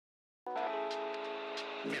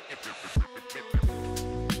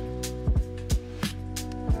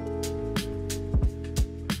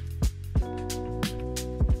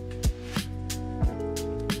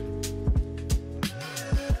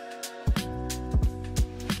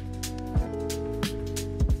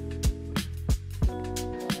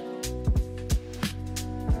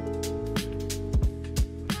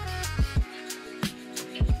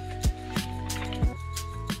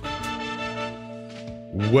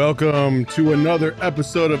Welcome to another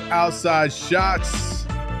episode of Outside Shots.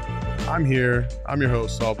 I'm here. I'm your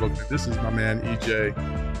host, Saul Bookman. This is my man,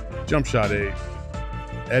 EJ, Jump Shot 8.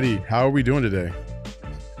 Eddie, how are we doing today?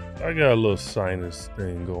 I got a little sinus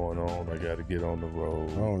thing going on. I got to get on the road.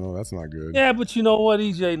 Oh, no, that's not good. Yeah, but you know what?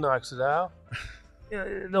 EJ knocks it out. Yeah,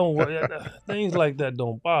 don't worry. Things like that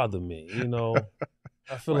don't bother me, you know.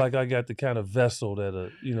 I feel like I got the kind of vessel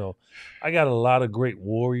that, I got a lot of great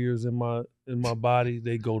warriors in my body.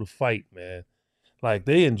 They go to fight, man. Like,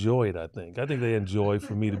 they enjoy it, I think. I think they enjoy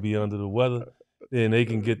for me to be under the weather. Then they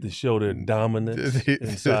can get to show their dominance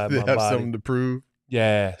inside my have body. Something to prove.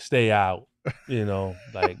 Yeah, stay out,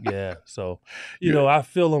 So, I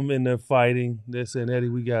feel them in there fighting. They're saying, Eddie,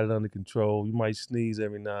 we got it under control. You might sneeze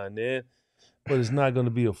every now and then, but it's not going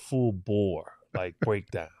to be a full bore, like,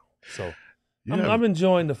 breakdown. So I'm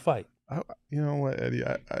enjoying the fight. You know what, Eddie?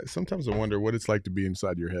 I sometimes I wonder what it's like to be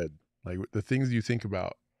inside your head. Like, the things you think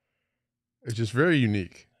about. It's just very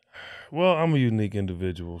unique. Well, I'm a unique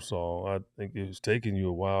individual, Saul. I think it's taken you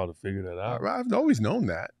a while to figure that out. I've always known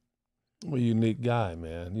that. I'm a unique guy,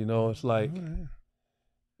 man. It's like,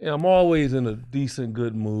 I'm always in a decent,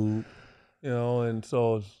 good mood, and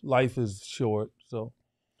so life is short. So,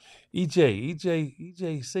 EJ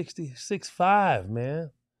 66'5", man.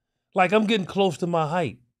 Like, I'm getting close to my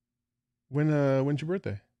height. When's your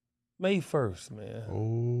birthday? May 1st, man.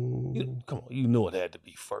 Oh. Come on, you know it had to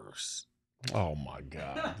be first. Oh, my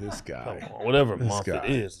God. This guy. Come on, whatever month it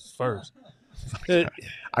is first. I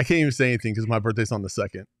can't even say anything because my birthday's on the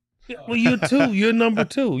 2nd. Yeah, well, you too. You're number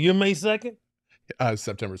 2. You're May 2nd?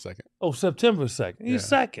 September 2nd. Oh, September 2nd. You're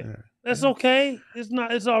 2nd. Yeah. That's okay.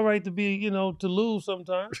 It's all right to be, to lose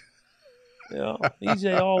sometimes.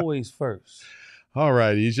 EJ always first. All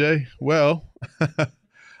right, EJ. Well,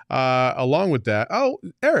 along with that,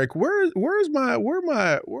 Eric, where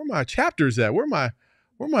my chapters at? Where my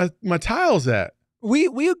tiles at?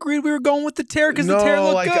 We agreed we were going with the tear because the tear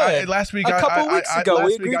looked good. Last week, a couple weeks ago,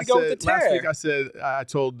 we agreed to go with the tear. Last week, I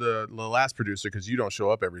told the last producer, because you don't show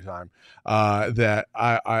up every time, that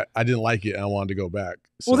I didn't like it and I wanted to go back.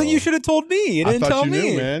 So, well, then you should have told me. You didn't tell me. I thought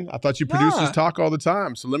you knew, man. I thought you producers talk all the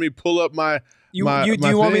time. So let me pull up my. Do you want me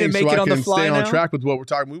to make it on the fly now? Stay on track with what we're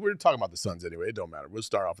talking. We were talking about the Suns anyway. It don't matter. We'll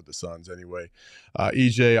start off with the Suns anyway.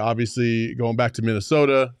 EJ, obviously, going back to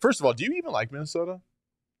Minnesota. First of all, do you even like Minnesota?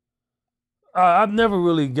 I've never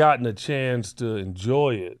really gotten a chance to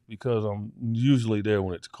enjoy it because I'm usually there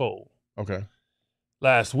when it's cold. Okay.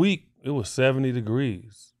 Last week, it was 70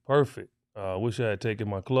 degrees. Perfect. I wish I had taken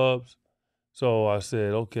my clubs. So I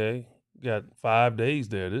said, okay, got 5 days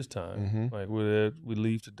there this time. Mm-hmm. Like, we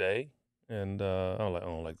leave today. And I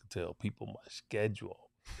don't like to tell people my schedule.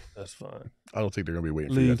 That's fine. I don't think they're going to be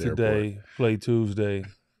waiting for you at the airport. Leave today, play Tuesday.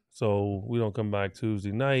 So we don't come back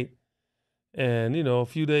Tuesday night. And, a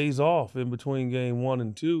few days off in between game 1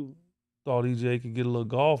 and 2. Thought EJ could get a little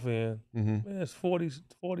golf in. Mm-hmm. Man, it's 40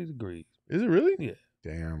 degrees. Is it really? Yeah.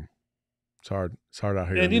 Damn. It's hard. It's hard out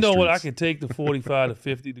here. And you know what? I could take the 45 to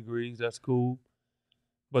 50 degrees. That's cool.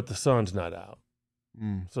 But the sun's not out.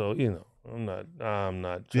 So, I'm not trying.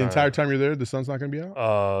 The entire time you're there, the sun's not going to be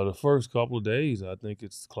out? The first couple of days, I think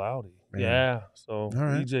it's cloudy. Man. Yeah. So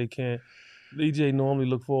right. EJ normally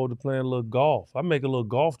look forward to playing a little golf. I make a little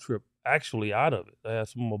golf trip actually out of it. I have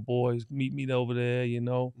some of my boys meet me over there,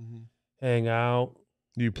 hang out.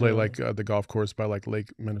 Do you play the golf course by like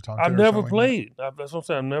Lake Minnetonka? I've never played. That's what I'm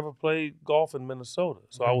saying. I've never played golf in Minnesota.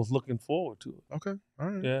 So I was looking forward to it. Okay. All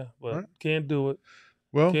right. Yeah, but can't do it.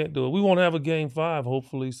 Well, can't do it. We won't have a game 5,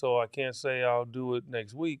 hopefully, so I can't say I'll do it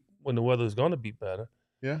next week when the weather's going to be better.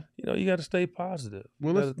 Yeah. You got to stay positive.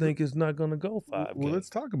 You got to think it's not going to go 5 games. Well, let's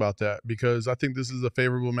talk about that because I think this is a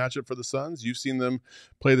favorable matchup for the Suns. You've seen them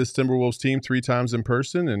play this Timberwolves team 3 times in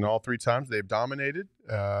person, and all 3 times they've dominated.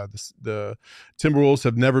 The Timberwolves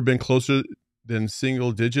have never been closer than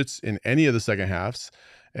single digits in any of the second halves.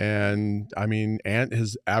 And I mean, Ant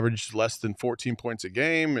has averaged less than 14 points a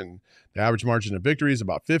game, and the average margin of victory is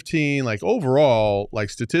about 15. Like overall, like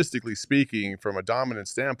statistically speaking, from a dominant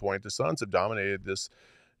standpoint, the Suns have dominated this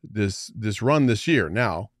run this year.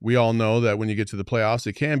 Now, we all know that when you get to the playoffs,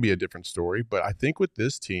 it can be a different story. But I think with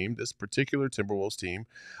this team, this particular Timberwolves team,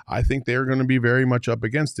 I think they're going to be very much up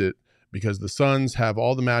against it because the Suns have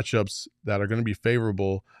all the matchups that are going to be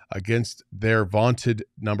favorable against their vaunted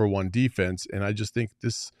 #1 defense. And I just think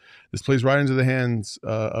this plays right into the hands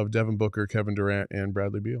of Devin Booker, Kevin Durant, and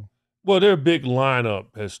Bradley Beal. Well, their big lineup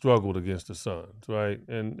has struggled against the Suns, right?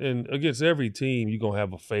 And against every team, you're going to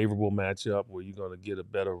have a favorable matchup where you're going to get a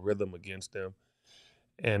better rhythm against them.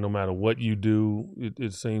 And no matter what you do,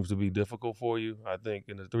 it seems to be difficult for you. I think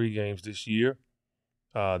in the 3 games this year,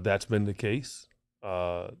 that's been the case.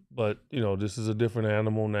 But, this is a different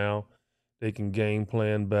animal now. They can game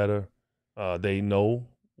plan better. They know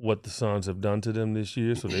what the Suns have done to them this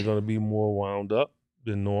year, so they're going to be more wound up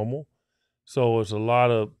than normal. So it's a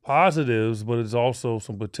lot of positives, but it's also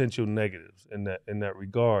some potential negatives in that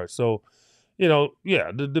regard. So,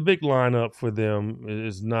 the big lineup for them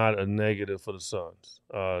is not a negative for the Suns.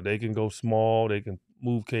 They can go small. They can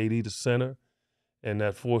move KD to center, and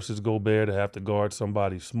that forces Gobert to have to guard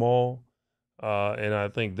somebody small. And I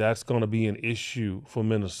think that's going to be an issue for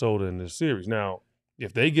Minnesota in this series. Now,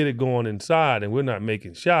 if they get it going inside and we're not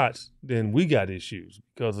making shots, then we got issues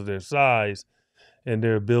because of their size and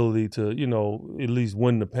their ability to, at least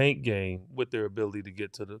win the paint game with their ability to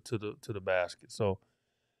get to the basket. So,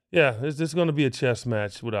 yeah, it's going to be a chess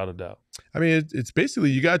match without a doubt. I mean, it's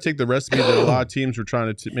basically you got to take the recipe that a lot of teams were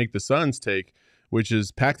trying to make the Suns take, which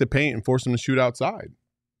is pack the paint and force them to shoot outside.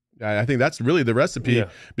 I think that's really the recipe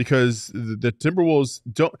because the Timberwolves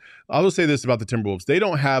don't – I will say this about the Timberwolves. They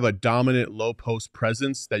don't have a dominant low-post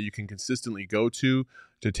presence that you can consistently go to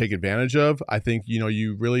take advantage of. I think,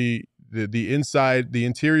 you really – the inside, the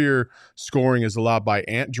interior scoring is a lot by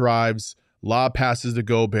ant drives, lob passes to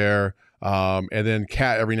Gobert, and then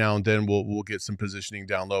Cat every now and then will get some positioning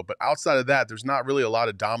down low. But outside of that, there's not really a lot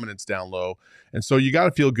of dominance down low. And so you got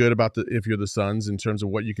to feel good about if you're the Suns in terms of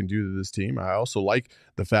what you can do to this team. I also like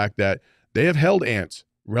the fact that they have held Ant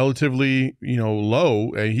relatively,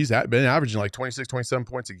 low. And he's been averaging like 26, 27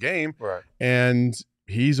 points a game. Right. And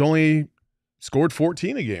he's only scored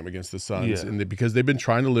 14 a game against the Suns because they've been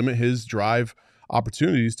trying to limit his drive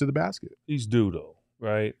opportunities to the basket. He's due, though,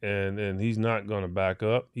 right? And he's not going to back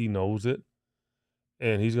up. He knows it.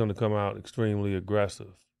 And he's going to come out extremely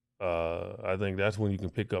aggressive. I think that's when you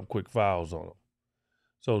can pick up quick fouls on him.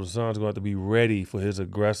 So the Suns are going to have to be ready for his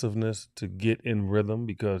aggressiveness to get in rhythm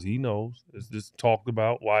because he knows, it's just talked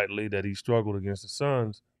about widely, that he struggled against the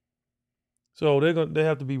Suns. So they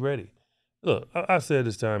have to be ready. Look, I said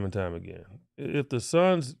this time and time again. If the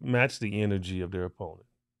Suns match the energy of their opponent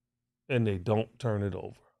and they don't turn it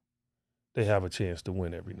over, they have a chance to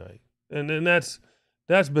win every night. And then that's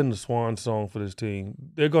been the swan song for this team.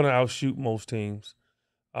 They're going to outshoot most teams.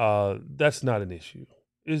 That's not an issue.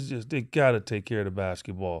 It's just they got to take care of the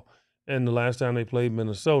basketball. And the last time they played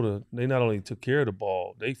Minnesota, they not only took care of the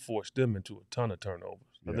ball, they forced them into a ton of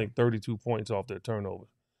turnovers. I think 32 points off their turnovers.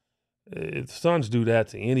 If the Suns do that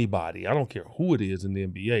to anybody, I don't care who it is in the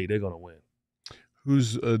NBA, they're going to win.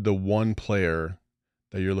 Who's the one player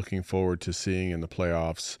that you're looking forward to seeing in the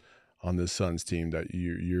playoffs on this Suns team that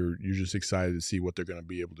you're just excited to see what they're going to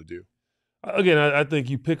be able to do? Again, I think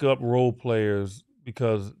you pick up role players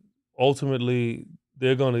because ultimately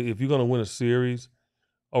they're going to, if you're going to win a series,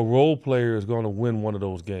 a role player is going to win one of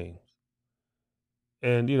those games.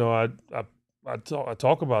 And, I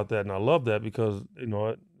talk about that and I love that because,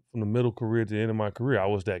 from the middle career to the end of my career, I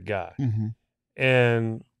was that guy. Mm-hmm.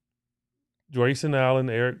 And Grayson Allen,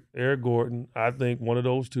 Eric Gordon, I think one of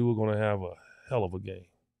those two are going to have a hell of a game.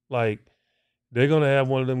 Like, they're going to have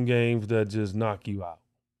one of them games that just knock you out.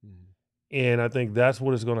 Mm-hmm. And I think that's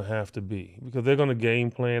what it's going to have to be because they're going to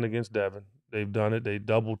game plan against Devin. They've done it. They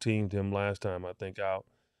double-teamed him last time, I think, out.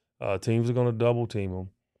 Teams are going to double-team him.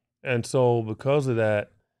 And so because of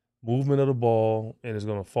that, movement of the ball, and it's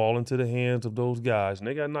going to fall into the hands of those guys, and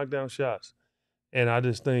they got to knock down shots. And I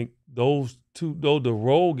just think those two, the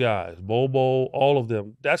role guys, Bobo, all of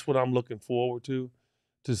them, that's what I'm looking forward to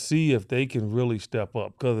see if they can really step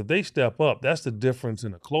up. Because if they step up, that's the difference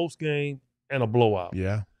in a close game and a blowout.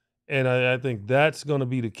 Yeah. And I think that's going to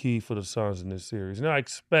be the key for the Suns in this series. And I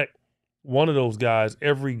expect one of those guys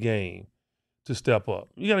every game to step up.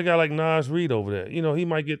 You got a guy like Naz Reid over there. He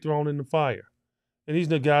might get thrown in the fire. And he's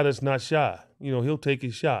the guy that's not shy. He'll take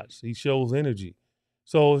his shots. He shows energy.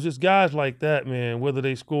 So it's just guys like that, man, whether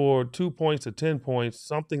they score 2 points or 10 points,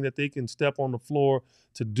 something that they can step on the floor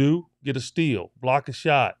to do, get a steal, block a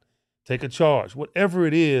shot, take a charge, whatever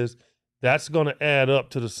it is, that's going to add up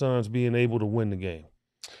to the Suns being able to win the game.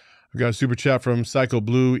 I've got a super chat from Psycho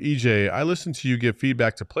Blue. EJ, I listened to you give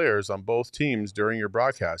feedback to players on both teams during your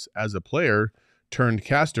broadcast. As a player turned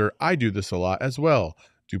caster, I do this a lot as well.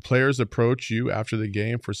 Do players approach you after the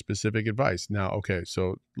game for specific advice? Now, okay,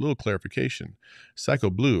 so a little clarification. Psycho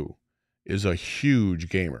Blue, is a huge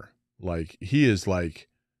gamer. Like he is like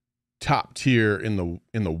top tier in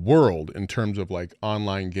the world in terms of like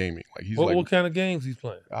online gaming. Like he's what kind of games he's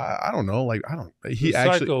playing? I don't know. Like I don't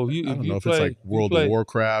Psycho, know if it's like World of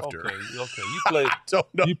Warcraft or okay. You play I don't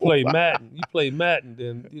know. You play Madden. You play Madden,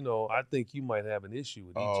 then I think you might have an issue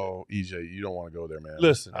with EJ. Oh, EJ, you don't want to go there, man.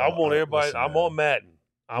 Listen, I want everybody. Listen, I'm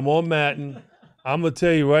on Madden. I'm gonna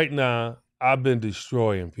tell you right now, I've been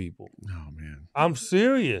destroying people. Oh man, I'm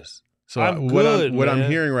serious. So I'm what good, I'm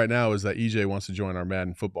hearing right now is that EJ wants to join our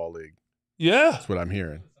Madden football league. Yeah, that's what I'm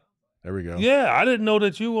hearing. There we go. Yeah, I didn't know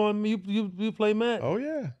that you play Madden. Oh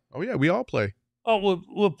yeah, we all play. Oh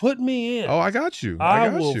well, put me in. Oh, I got you. I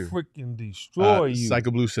will freaking destroy you.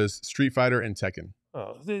 Psycho Blue says Street Fighter and Tekken.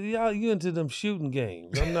 Oh, you into them shooting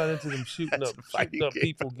games? I'm not into them shooting up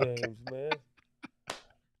people games, man.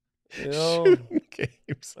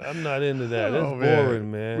 Games. I'm not into that. That's boring,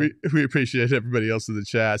 man. We appreciate everybody else in the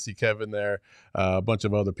chat. I see Kevin there, a bunch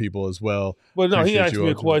of other people as well. But no, he asked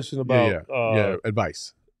me a question about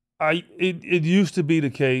advice. It used to be the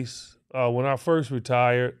case when I first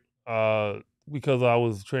retired because I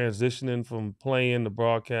was transitioning from playing to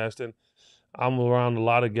broadcasting. I'm around a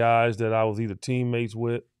lot of guys that I was either teammates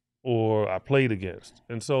with or I played against,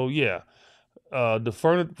 and so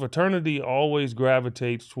the fraternity always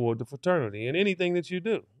gravitates toward the fraternity in anything that you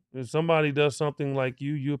do. If somebody does something like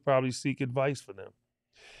you'll probably seek advice for them.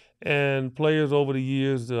 And players over the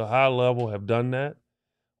years, the high level, have done that.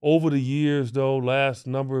 Over the years, though, last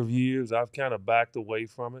number of years, I've kind of backed away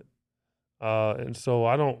from it. And so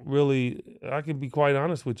I can be quite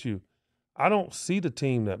honest with you, I don't see the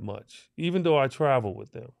team that much, even though I travel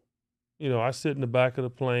with them. I sit in the back of the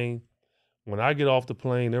plane. When I get off the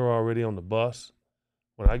plane, they're already on the bus.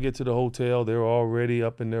 When I get to the hotel, they're already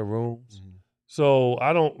up in their rooms. Mm-hmm. So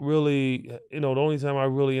I don't really, the only time I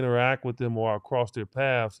really interact with them or I cross their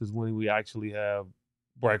paths is when we actually have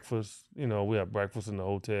breakfast. We have breakfast in the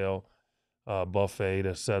hotel, buffet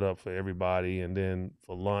that's set up for everybody, and then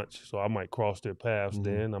for lunch. So I might cross their paths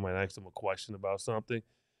then. I might ask them a question about something.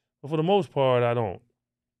 But for the most part, I don't.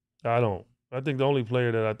 I think the only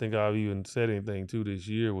player that I think I've even said anything to this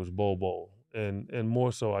year was Bobo. And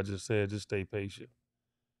more so, I just said, just stay patient.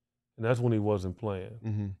 And that's when he wasn't playing.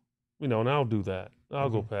 Mm-hmm. And I'll do that. I'll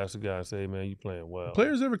go past the guy and say, hey, man, you playing well.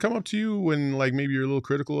 Players ever come up to you when, like, maybe you're a little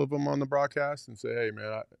critical of them on the broadcast and say, hey,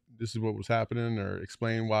 man, this is what was happening, or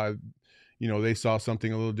explain why, they saw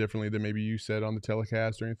something a little differently than maybe you said on the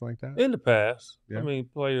telecast or anything like that? In the past. Yeah. I mean,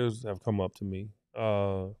 players have come up to me.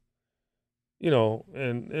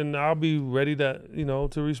 And I'll be ready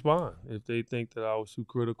to respond if they think that I was too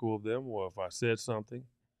critical of them or if I said something.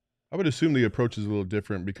 I would assume the approach is a little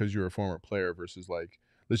different because you're a former player versus, like,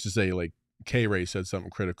 let's just say, like, K-Ray said something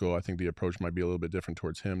critical. I think the approach might be a little bit different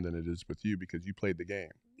towards him than it is with you because you played the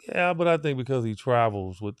game. Yeah, but I think because he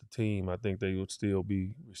travels with the team, I think they would still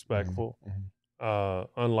be respectful.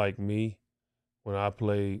 Mm-hmm. Unlike me, when I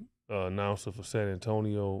played, announcer for San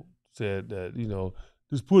Antonio said that,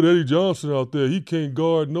 just put Eddie Johnson out there. He can't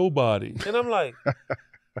guard nobody. And I'm like,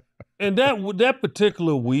 and that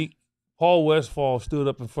particular week, Paul Westphal stood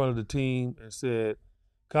up in front of the team and said,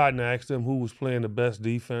 Cotton asked him who was playing the best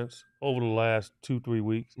defense over the last 2-3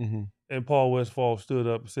 weeks. Mm-hmm. And Paul Westphal stood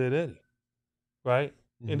up and said, Eddie, right?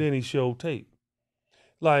 Mm-hmm. And then he showed tape.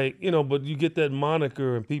 Like, but you get that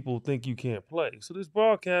moniker and people think you can't play. So this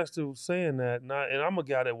broadcaster was saying that, and I'm a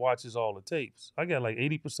guy that watches all the tapes. I got like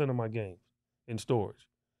 80% of my games in storage.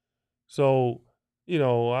 So,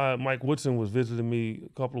 Mike Woodson was visiting me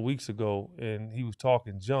a couple of weeks ago, and he was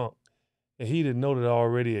talking junk, and he didn't know that I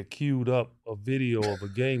already had queued up a video of a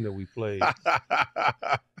game that we played,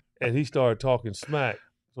 and he started talking smack.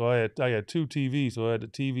 So I had 2 TVs, so I had the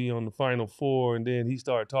TV on the Final Four, and then he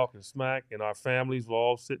started talking smack, and our families were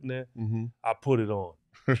all sitting there. Mm-hmm. I put it on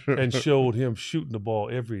and showed him shooting the ball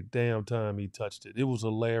every damn time he touched it. It was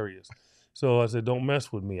hilarious. So I said, don't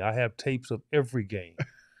mess with me. I have tapes of every game.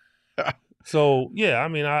 So, yeah, I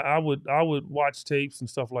mean, I would watch tapes and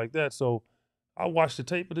stuff like that. So I watched the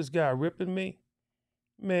tape of this guy ripping me.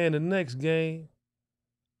 Man, the next game,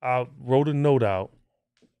 I wrote a note out.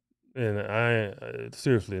 And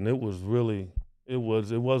seriously, and it wasn't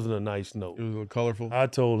a nice note. It was a little colorful. I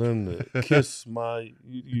told him to kiss my,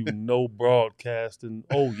 broadcasting.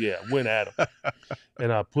 Oh, yeah, went at him.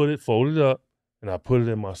 And I folded up, and I put it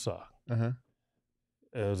in my sock. Uh-huh.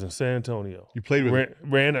 It was in San Antonio. You played with it?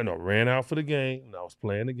 Ran out for the game, and I was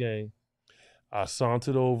playing the game. I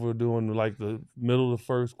sauntered over during like the middle of the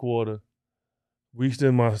first quarter, reached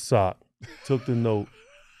in my sock, took the note,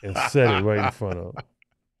 and set it right in front of him.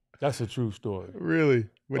 That's a true story. Really?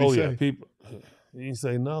 What did he say? Yeah, people. He didn't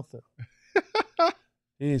say nothing.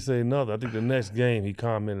 He didn't say nothing. I think the next game he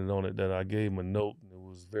commented on it that I gave him a note, and it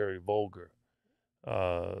was very vulgar.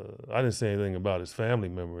 I didn't say anything about his family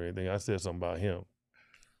member or anything. I said something about him.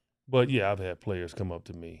 But, yeah, I've had players come up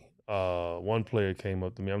to me. One player came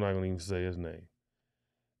up to me. I'm not going to even say his name.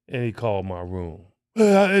 And he called my room.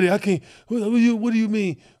 Hey, Eddie, I can't. What do you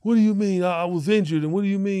mean? What do you mean? I was injured, and what do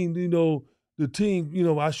you mean? The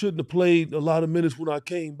team. I shouldn't have played a lot of minutes when I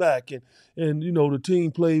came back, and the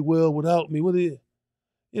team played well without me. What is?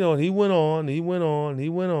 And he went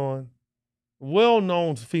on.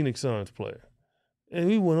 Well-known Phoenix Suns player, and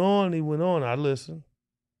he went on. I listened,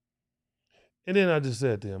 and then I just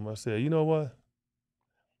said to him, I said, you know what?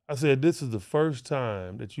 I said, this is the first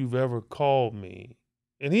time that you've ever called me,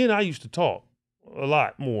 and he and I used to talk a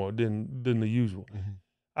lot more than the usual. Mm-hmm.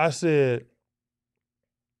 I said,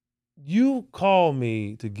 you call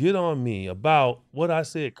me to get on me about what I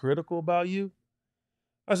said critical about you.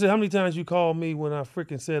 I said, how many times you called me when I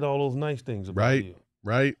freaking said all those nice things about you?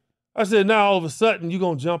 Right. I said, now all of a sudden you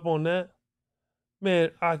gonna jump on that?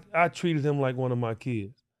 Man, I treated him like one of my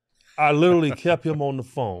kids. I literally kept him on the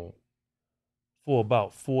phone for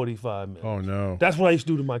about 45 minutes. Oh, no. That's what I used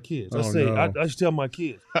to do to my kids. I used to tell my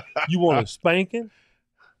kids, you want a spanking,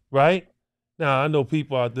 right? Now, I know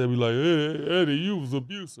people out there be like, hey, Eddie, you was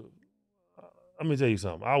abusive. Let me tell you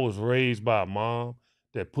something. I was raised by a mom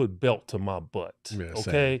that put belt to my butt,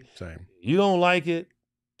 okay? Same. You don't like it?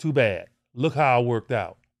 Too bad. Look how I worked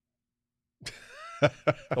out,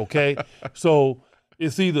 okay? So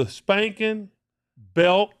it's either spanking,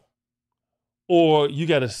 belt, or you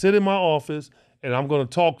got to sit in my office and I'm going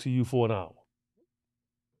to talk to you for an hour.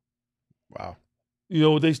 Wow. You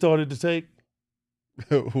know what they started to take?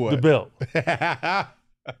 What? The belt.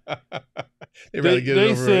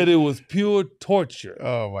 They said it was pure torture.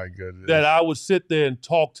 Oh, my goodness. That I would sit there and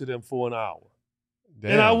talk to them for an hour.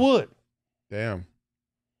 Damn. And I would. Damn.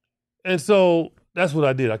 And so that's what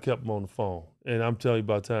I did. I kept him on the phone. And I'm telling you,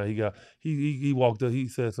 by the time he walked up, he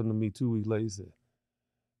said something to me 2 weeks later. He said,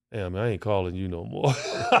 damn, man, I ain't calling you no more.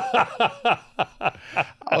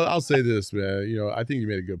 I'll say this, man. I think you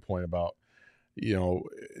made a good point about,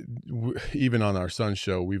 even on our Suns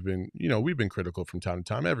show, we've been critical from time to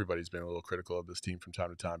time. Everybody's been a little critical of this team from time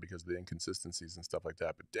to time because of the inconsistencies and stuff like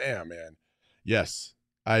that. But damn, man, yes,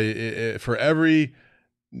 for every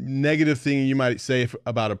negative thing you might say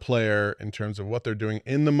about a player in terms of what they're doing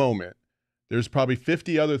in the moment, there's probably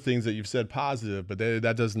 50 other things that you've said positive, but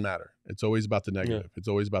that doesn't matter. It's always about the negative. Yeah. It's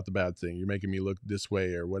always about the bad thing. You're making me look this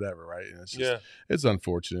way or whatever, right? And it's just, It's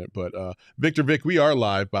unfortunate. But Vic, we are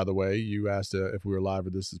live, by the way. You asked if we were live or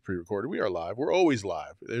this is pre-recorded. We are live. We're always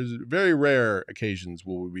live. There's very rare occasions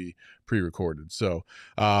where we'll be pre-recorded. So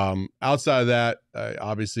outside of that,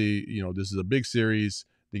 obviously, this is a big series.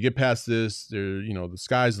 They get past this, the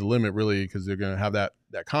sky's the limit, really, because they're going to have that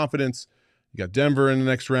confidence. You got Denver in the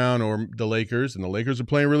next round or the Lakers, and the Lakers are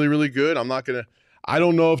playing really, really good. I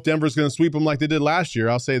don't know if Denver's going to sweep them like they did last year.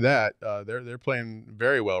 I'll say that. They're playing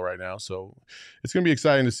very well right now. So it's going to be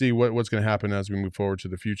exciting to see what's going to happen as we move forward to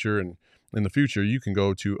the future. And in the future, you can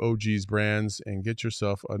go to OG's Brands and get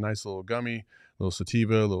yourself a nice little gummy, a little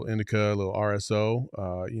sativa, a little indica, a little RSO.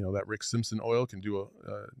 That Rick Simpson oil can do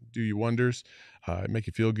you wonders. Make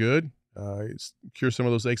you feel good. Cure some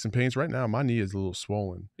of those aches and pains. Right now, my knee is a little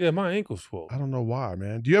swollen. Yeah, my ankle's swollen. I don't know why,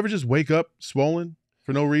 man. Do you ever just wake up swollen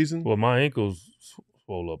for no reason? Well, my ankle's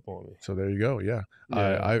swole up on me. So there you go. Yeah.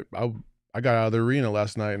 I got out of the arena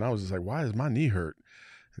last night and I was just like, why does my knee hurt?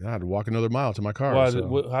 And I had to walk another mile to my car.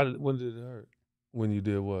 When did it hurt? When you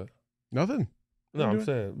did what? Nothing. No, I'm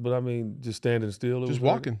saying, but I mean, just standing still. Just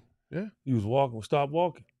walking. Yeah. You was walking. Stop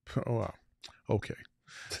walking. Oh, wow. Okay.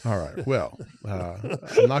 All right. Well,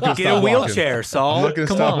 I'm not going to get a wheelchair, Saul. I'm not going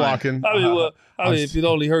to stop walking. I mean, if it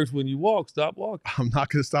only hurts when you walk, stop walking. I'm not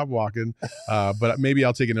going to stop walking, but maybe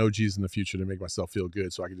I'll take an OG's in the future to make myself feel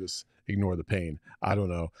good, so I can just ignore the pain. I don't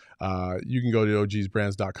know. You can go to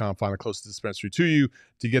ogsbrands.com, find the closest dispensary to you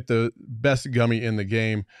to get the best gummy in the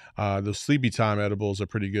game. Those Sleepy Time edibles are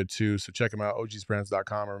pretty good too, so check them out.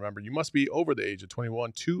 ogsbrands.com. And remember, you must be over the age of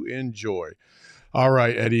 21 to enjoy. All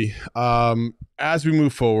right, Eddie. As we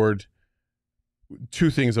move forward, two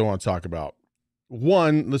things I want to talk about.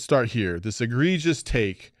 One, let's start here. This egregious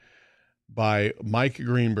take by Mike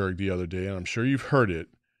Greenberg the other day, and I'm sure you've heard it,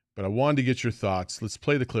 but I wanted to get your thoughts. Let's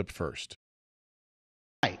play the clip first.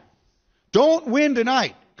 Don't win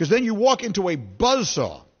tonight, because then you walk into a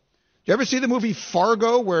buzzsaw. You ever see the movie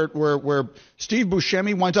Fargo where Steve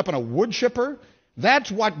Buscemi winds up on a wood chipper?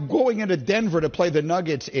 That's what going into Denver to play the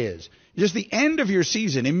Nuggets is. Just the end of your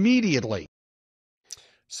season immediately.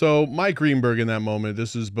 So Mike Greenberg in that moment,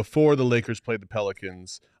 this is before the Lakers played the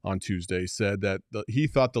Pelicans on Tuesday, said that he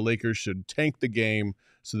thought the Lakers should tank the game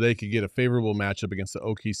so they could get a favorable matchup against the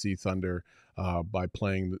OKC Thunder by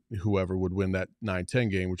playing whoever would win that 9-10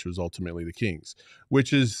 game, which was ultimately the Kings,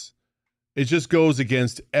 it just goes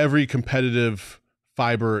against every competitive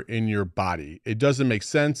fiber in your body. It doesn't make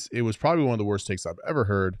sense. It was probably one of the worst takes I've ever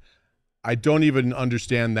heard. I don't even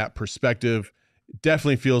understand that perspective. It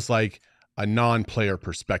definitely feels like a non-player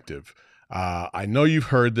perspective. I know you've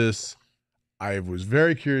heard this. I was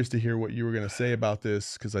very curious to hear what you were going to say about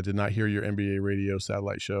this because I did not hear your NBA radio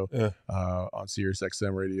satellite show on Sirius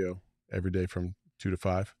XM radio every day from 2 to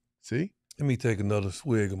 5. See? Let me take another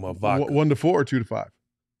swig of my vodka. 1 to 4 or 2 to 5?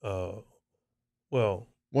 Well,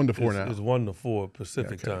 1 to 4 now. It's 1 to 4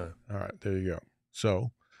 Pacific time. All right, there you go.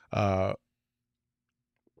 So, let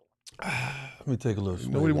me take a little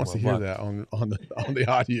swig. Nobody wants to hear that on the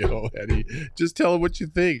audio, Eddie. Just tell them what you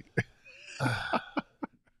think.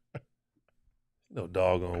 No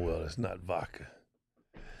doggone well, it's not vodka.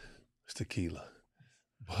 It's tequila.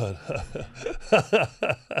 But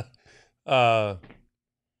I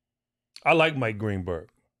like Mike Greenberg.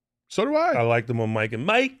 So do I. I liked him on Mike and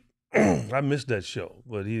Mike. I missed that show,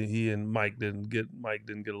 but he and Mike didn't get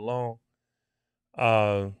along.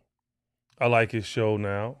 I like his show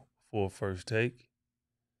now for First Take.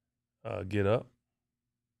 Get Up.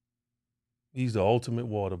 He's the ultimate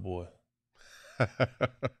water boy.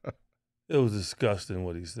 It was disgusting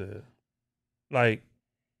what he said. Like,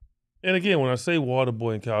 and again, when I say water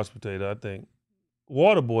boy and couch potato, I think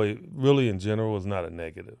water boy really in general is not a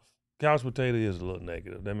negative. Couch potato is a little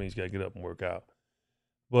negative. That means you got to get up and work out.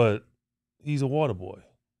 But he's a water boy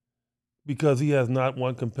because he has not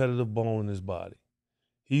one competitive bone in his body.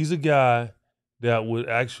 He's a guy that would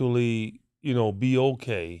actually, be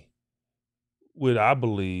okay with, I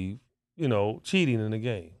believe, cheating in the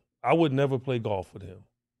game. I would never play golf with him.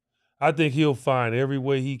 I think he'll find every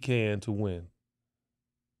way he can to win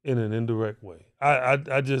in an indirect way.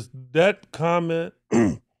 I just, that comment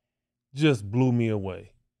just blew me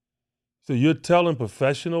away. So you're telling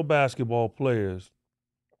professional basketball players,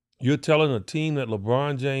 you're telling a team that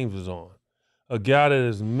LeBron James is on, a guy that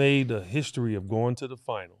has made a history of going to the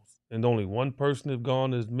finals, and only one person has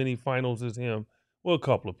gone as many finals as him, well, a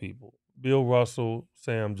couple of people, Bill Russell,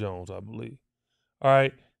 Sam Jones, I believe. All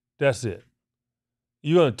right, that's it.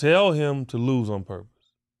 You're going to tell him to lose on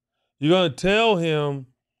purpose. You're going to tell him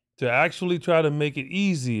to actually try to make it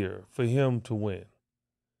easier for him to win.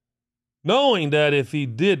 Knowing that if he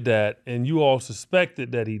did that and you all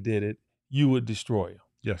suspected that he did it, you would destroy him.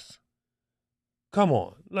 Yes. Come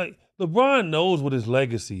on. Like, LeBron knows what his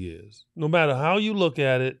legacy is. No matter how you look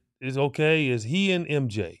at it, it's okay. It's he and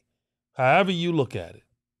MJ. However you look at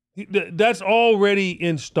it. That's already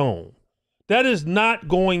in stone. That is not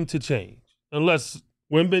going to change unless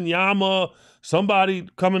Wembanyama, somebody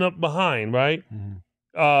coming up behind, right,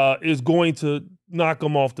 is going to knock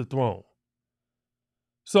him off the throne.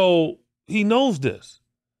 So he knows this.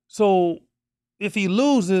 So if he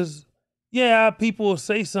loses, yeah, people will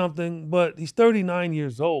say something, but he's 39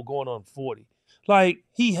 years old going on 40. Like,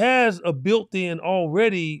 he has a built-in,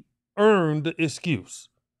 already earned excuse.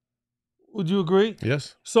 Would you agree?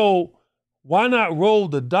 Yes. So why not roll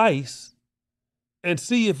the dice and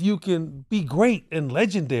see if you can be great and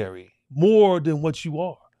legendary more than what you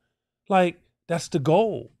are? Like, that's the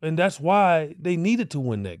goal. And that's why they needed to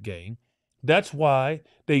win that game. That's why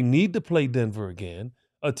they need to play Denver again,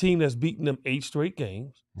 a team that's beaten them 8 straight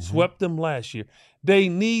games, swept them last year. They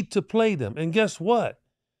need to play them. And guess what?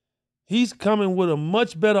 He's coming with a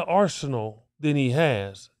much better arsenal than he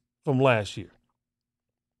has from last year.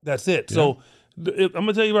 That's it. Yeah. So I'm going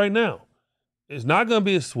to tell you right now, it's not going to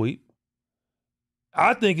be a sweep.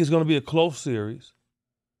 I think it's going to be a close series.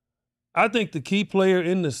 I think the key player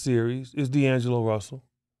in the series is D'Angelo Russell.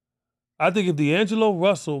 I think if D'Angelo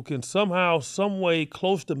Russell can somehow, some way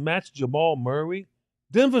close to match Jamal Murray,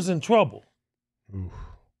 Denver's in trouble. Oof.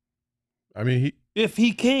 I mean, if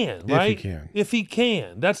he can, right? If he can. If he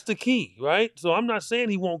can. That's the key, right? So I'm not saying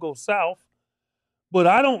he won't go south, but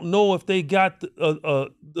I don't know if they got the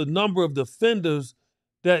number of defenders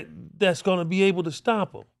that's going to be able to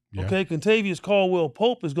stop him. Yeah. Okay, Kentavious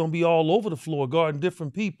Caldwell-Pope is going to be all over the floor guarding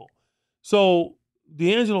different people. So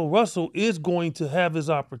D'Angelo Russell is going to have his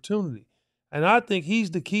opportunity. And I think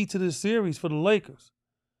he's the key to this series for the Lakers.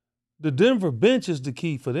 The Denver bench is the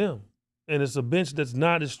key for them. And it's a bench that's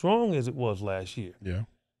not as strong as it was last year. Yeah.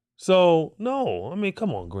 So, no, I mean,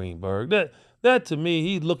 come on, Greenberg. That to me,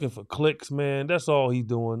 he's looking for clicks, man. That's all he's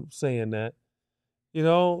doing, saying that. You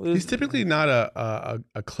know, He's typically not a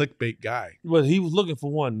clickbait guy. But he was looking for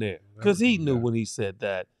one there because he knew when he said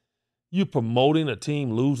that you promoting a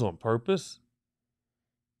team lose on purpose.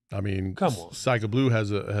 I mean, come on. Psycho Blue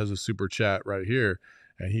has a super chat right here,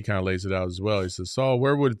 and he kind of lays it out as well. He says, "Saul,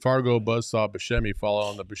 where would Fargo, Buzzsaw, Buscemi fall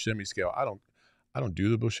on the Buscemi scale?" I don't do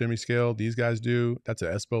the Buscemi scale. These guys do. That's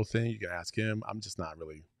an Espo thing. You can ask him. I'm just not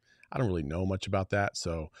really. I don't really know much about that.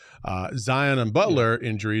 So Zion and Butler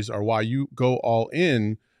injuries are why you go all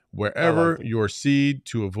in wherever your seed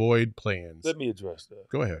to avoid play-ins. Let me address that.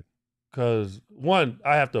 Go ahead. Because, one,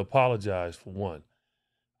 I have to apologize for one.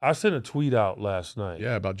 I sent a tweet out last night.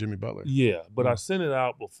 Yeah, about Jimmy Butler. Yeah, but I sent it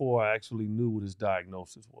out before I actually knew what his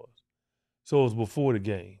diagnosis was. So it was before the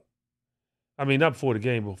game. I mean, not before the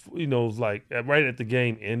game, but, it was like right at the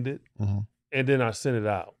game ended. Mm-hmm. And then I sent it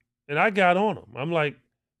out. And I got on him. I'm like,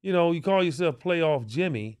 you call yourself playoff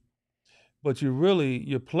Jimmy, but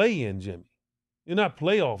you're play-in Jimmy. You're not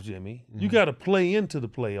playoff Jimmy. Mm-hmm. You got to play into the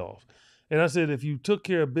playoffs. And I said, if you took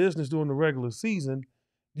care of business during the regular season,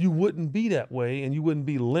 you wouldn't be that way and you wouldn't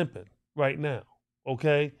be limping right now,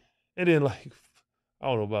 okay? And then, I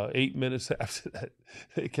don't know, about 8 minutes after that,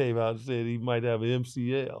 they came out and said he might have an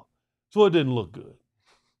MCL. So it didn't look good,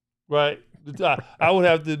 right? I would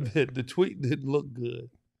have to admit the tweet didn't look good.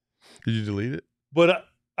 Did you delete it? But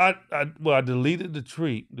I deleted the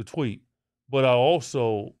tweet, but I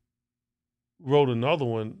also wrote another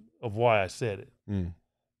one of why I said it. Mm.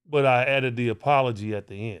 But I added the apology at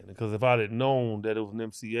the end because if I'd have known that it was an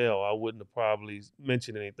MCL, I wouldn't have probably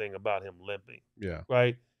mentioned anything about him limping. Yeah.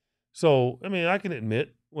 Right? So, I mean, I can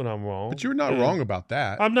admit when I'm wrong. But you're not wrong about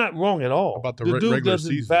that. I'm not wrong at all. About the dude regular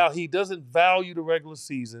season. He doesn't value the regular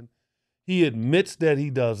season. He admits that he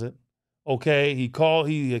doesn't. Okay,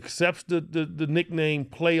 he accepts the nickname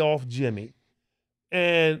Playoff Jimmy.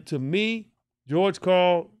 And to me, George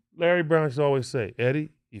Karl, Larry Brown used to always say,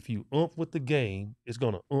 Eddie, if you with the game, it's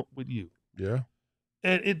going to with you. Yeah.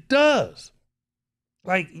 And it does.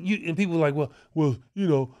 And people are like, well,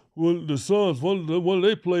 the Suns, one of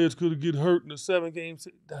their players could get hurt in the 7-game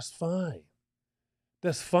series. That's fine.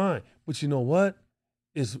 That's fine. But you know what?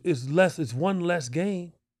 It's one less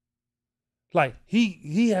game. Like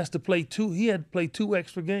he has to play he had to play 2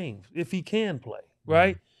 extra games if he can play,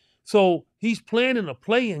 right? Mm-hmm. So he's playing in a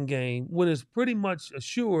play-in game when it's pretty much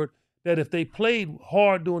assured that if they played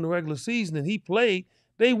hard during the regular season and he played,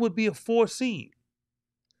 they would be a 4 seed.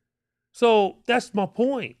 So that's my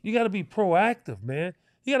point. You got to be proactive, man.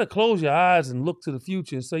 You got to close your eyes and look to the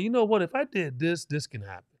future and say, you know what? If I did this can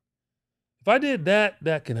happen. If I did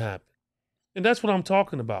that can happen. And that's what I'm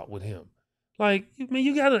talking about with him. Like, I mean,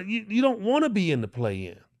 you don't want to be in the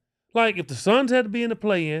play-in. Like, if the Suns had to be in the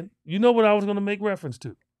play-in, you know what I was going to make reference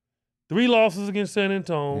to. 3 losses against San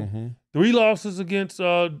Antonio, mm-hmm. 3 losses against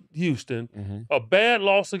Houston, mm-hmm. a bad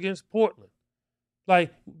loss against Portland.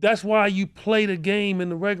 Like, that's why you play the game in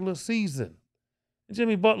the regular season. And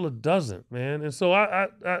Jimmy Butler doesn't, man. And so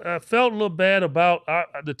I felt a little bad about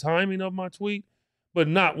the timing of my tweet, but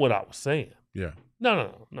not what I was saying. Yeah.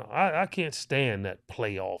 No. I can't stand that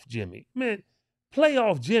playoff Jimmy. Man,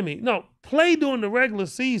 playoff Jimmy. No, play during the regular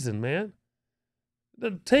season, man.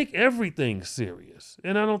 Take everything serious.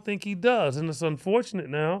 And I don't think he does. And it's unfortunate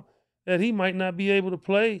now that he might not be able to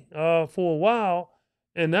play for a while.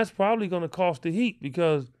 And that's probably going to cost the Heat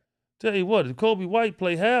because, tell you what, if Kobe White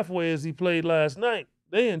played halfway as he played last night,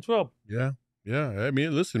 they in trouble. Yeah. Yeah. I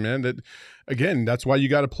mean, listen, man, that's why you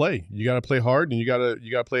got to play. You got to play hard and you got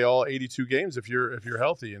to play all 82 games if you're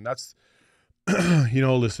healthy. And that's,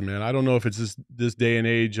 listen, man, I don't know if it's this day and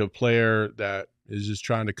age of player that is just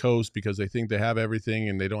trying to coast because they think they have everything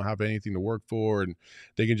and they don't have anything to work for and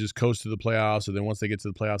they can just coast to the playoffs. And then once they get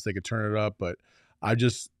to the playoffs, they can turn it up. But I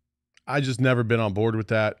just never been on board with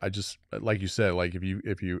that. I just, like you said, like if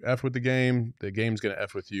you F with the game's going to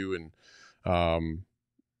F with you. And,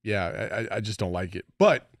 I just don't like it.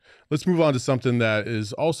 But let's move on to something that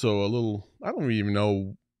is also a little, I don't even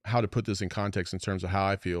know how to put this in context in terms of how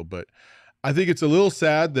I feel, but I think it's a little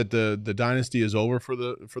sad that the dynasty is over for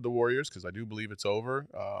the Warriors because I do believe it's over.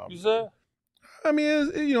 Is that? I mean,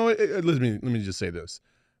 let me just say this.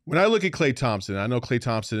 When I look at Klay Thompson, I know Klay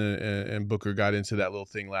Thompson and Booker got into that little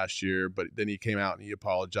thing last year, but then he came out and he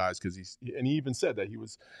apologized because he even said that he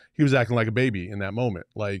was acting like a baby in that moment.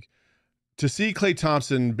 Like, to see Klay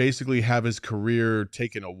Thompson basically have his career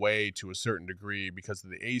taken away to a certain degree because of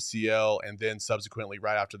the ACL and then subsequently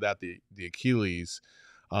right after that the Achilles,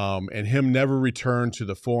 and him never return to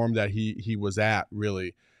the form that he was at,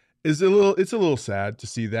 really, it's a little sad to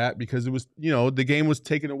see that because it was, the game was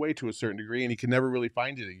taken away to a certain degree and he could never really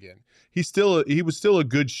find it again. He was still a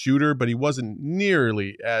good shooter, but he wasn't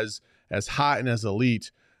nearly as hot and as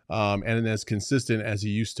elite and as consistent as he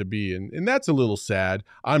used to be. And that's a little sad.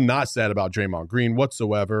 I'm not sad about Draymond Green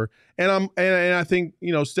whatsoever. And I think,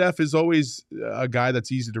 Steph is always a guy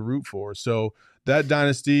that's easy to root for. So that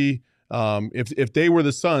dynasty, if they were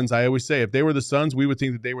the Suns, I always say if they were the Suns, we would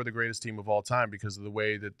think that they were the greatest team of all time because of the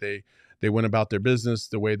way that they went about their business,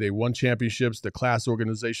 the way they won championships, the class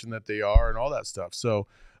organization that they are, and all that stuff. So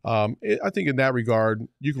I think in that regard,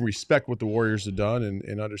 you can respect what the Warriors have done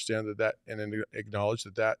and understand that and acknowledge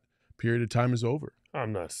that period of time is over.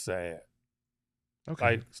 I'm not sad. Okay.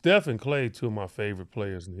 Like Steph and Clay, two of my favorite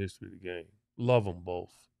players in the history of the game. Love them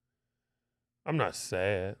both. I'm not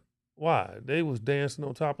sad. Why? They was dancing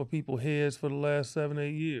on top of people's heads for the last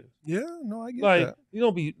 7-8 years. Yeah, no, I get like, that. You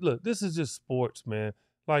don't be, look, this is just sports, man.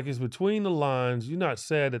 Like, it's between the lines. You're not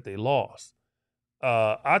sad that they lost.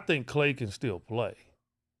 I think Clay can still play.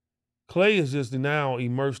 Clay is just now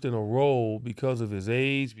immersed in a role because of his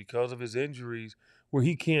age, because of his injuries, where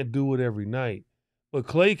he can't do it every night. But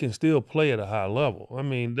Clay can still play at a high level. I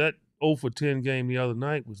mean, that 0 for 10 game the other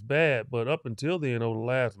night was bad, but up until then, over the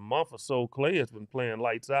last month or so, Clay has been playing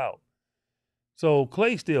lights out. So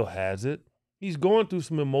Clay still has it. He's going through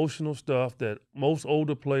some emotional stuff that most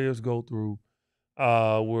older players go through,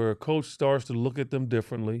 where a coach starts to look at them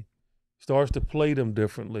differently, starts to play them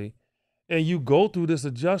differently. And you go through this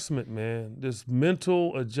adjustment, man, this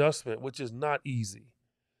mental adjustment, which is not easy.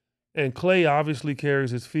 And Clay obviously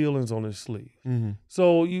carries his feelings on his sleeve. Mm-hmm.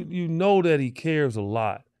 So you know that he cares a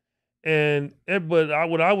lot. But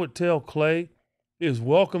what I would tell Clay is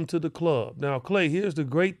welcome to the club. Now, Clay, here's the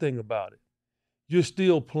great thing about it. You're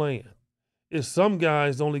still playing. It's some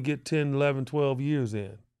guys only get 10, 11, 12 years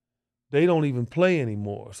in. They don't even play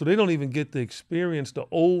anymore. So they don't even get to experience the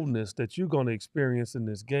oldness that you're going to experience in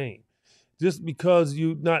this game. Just because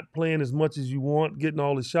you're not playing as much as you want, getting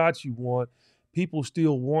all the shots you want, people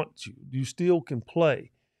still want you. You still can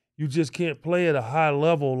play. You just can't play at a high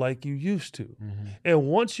level like you used to. Mm-hmm. And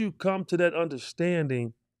once you come to that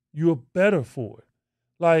understanding, you're better for it.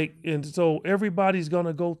 And so everybody's going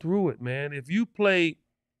to go through it, man. If you play,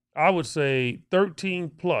 I would say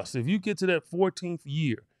 13 plus, if you get to that 14th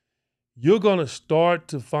year, you're going to start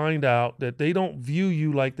to find out that they don't view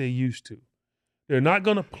you like they used to. They're not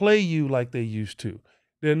going to play you like they used to.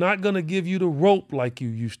 They're not going to give you the rope like you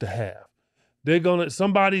used to have.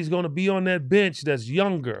 Somebody's going to be on that bench that's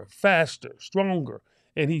younger, faster, stronger,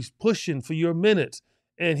 and he's pushing for your minutes,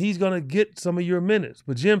 and he's going to get some of your minutes.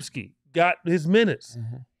 Podziemski got his minutes.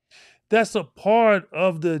 Mm-hmm. That's a part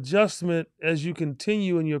of the adjustment as you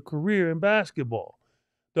continue in your career in basketball.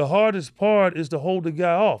 The hardest part is to hold the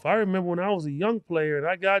guy off. I remember when I was a young player and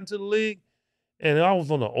I got into the league and I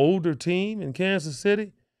was on an older team in Kansas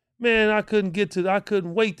City, man, I couldn't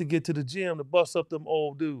wait to get to the gym to bust up them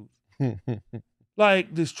old dudes.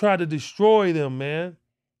 Just try to destroy them, man.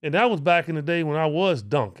 And that was back in the day when I was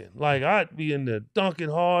dunking. Like, I'd be in there dunking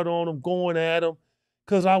hard on them, going at them,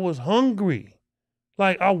 because I was hungry.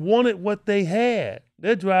 Like, I wanted what they had.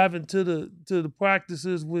 They're driving to the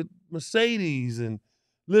practices with Mercedes and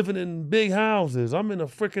living in big houses. I'm in a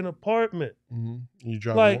freaking apartment. Mm-hmm. You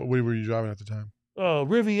driving? What were you driving at the time?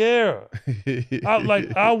 Riviera.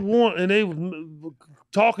 And they were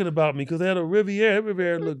talking about me because they had a Riviera. That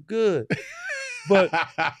Riviera looked good. But,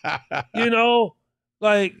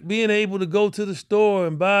 being able to go to the store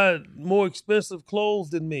and buy more expensive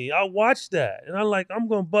clothes than me. I watched that. And I'm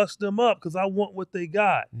going to bust them up because I want what they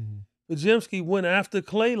got. Mm-hmm. Podziemski went after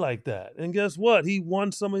Clay like that. And guess what? He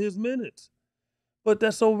won some of his minutes. But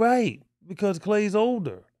that's all right because Clay's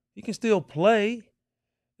older. He can still play.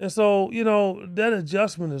 And so, that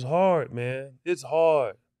adjustment is hard, man. It's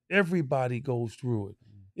hard. Everybody goes through it.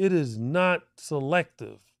 It is not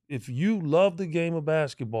selective. If you love the game of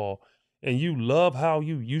basketball and you love how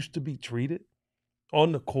you used to be treated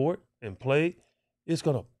on the court and play, it's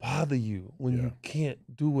going to bother you when you can't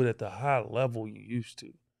do it at the high level you used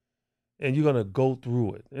to. And you're going to go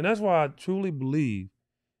through it. And that's why I truly believe,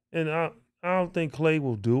 and I don't think Clay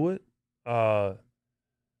will do it. I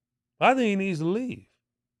think he needs to leave.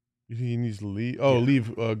 You think he needs to leave? Oh, yeah.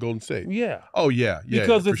 Leave Golden State. Yeah. Oh, yeah.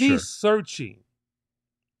 Because if he's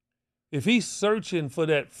searching for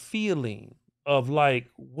that feeling of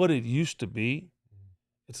what it used to be,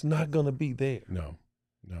 it's not going to be there. No.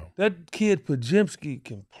 That kid Podziemski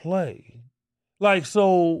can play.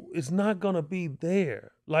 So it's not going to be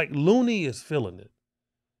there. Looney is feeling it.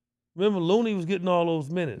 Remember, Looney was getting all those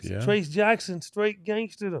minutes. Yeah. Trace Jackson straight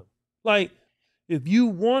gangstered him. If you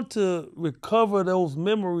want to recover those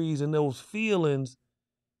memories and those feelings,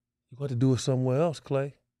 you got to do it somewhere else,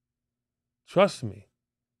 Clay. Trust me.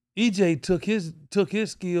 EJ took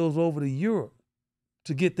his skills over to Europe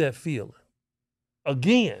to get that feeling.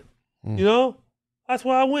 Again. You know? That's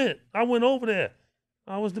why I went. I went over there.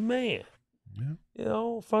 I was the man. Yeah. You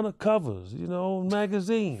know, front of covers,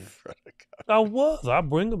 magazines. I was. I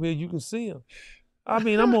bring them here. You can see them. I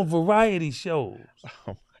mean, I'm on variety shows.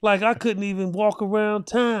 Like, I couldn't even walk around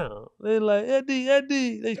town. They're like,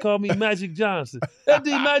 Eddie. They call me Magic Johnson.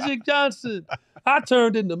 Eddie Magic Johnson. I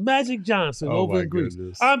turned into Magic Johnson over in Greece.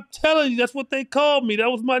 Goodness. I'm telling you, that's what they called me. That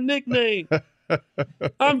was my nickname.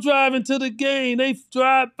 I'm driving to the game. They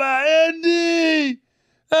drive by,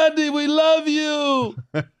 Eddie, we love you.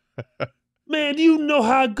 Man, you know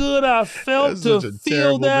how good I felt to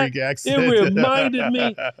feel that.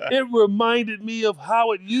 It reminded me of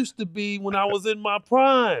how it used to be when I was in my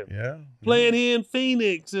prime. Yeah. Playing here in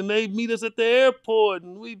Phoenix, and they meet us at the airport,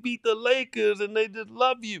 and we beat the Lakers, and they just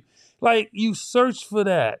love you. Like, you search for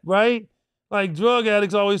that, right? Like drug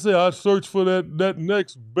addicts always say, I search for that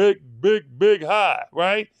next big high,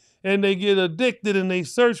 right? And they get addicted and they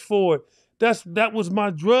search for it. That was my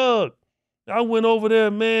drug. I went over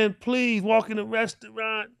there, man, please, walk in the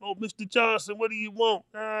restaurant. Oh, Mr. Johnson, what do you want?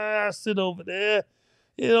 I sit over there.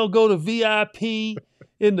 Go to VIP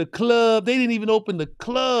in the club. They didn't even open the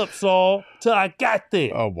club, Saul, till I got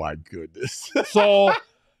there. Oh, my goodness. Saul,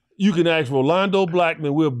 you can ask Rolando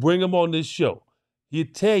Blackman. We'll bring him on this show. He'll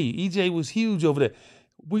tell you, EJ was huge over there.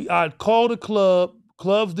 I'd call the club.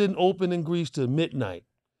 Clubs didn't open in Greece till midnight.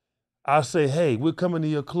 I say, hey, we're coming to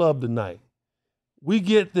your club tonight. We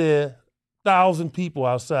get there, 1,000 people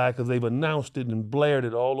outside because they've announced it and blared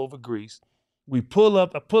it all over Greece. We pull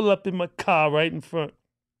up. I pull up in my car right in front.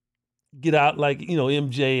 Get out like,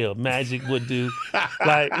 MJ or Magic would do.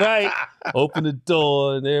 Like, right? Open the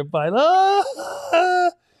door and everybody,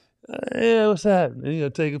 yeah, what's happening?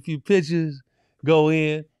 Take a few pictures. Go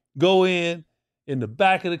in the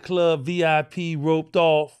back of the club, VIP roped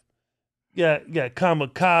off. Got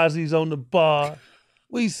kamikazes on the bar.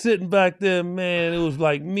 We sitting back there, man. It was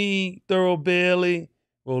like me, Thurl Bailey,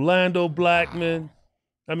 Rolando Blackman.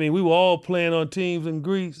 I mean, we were all playing on teams in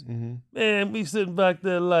Greece. Mm-hmm. Man, we sitting back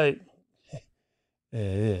there like,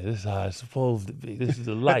 yeah, this is how it's supposed to be. This is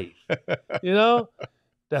the life.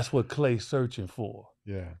 That's what Clay's searching for.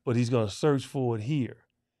 Yeah. But he's going to search for it here.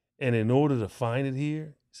 And in order to find it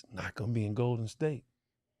here, it's not going to be in Golden State.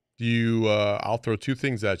 I'll throw two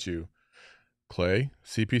things at you. Clay,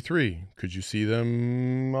 CP3, could you see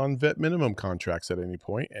them on vet minimum contracts at any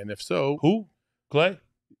point? And if so, who? Clay?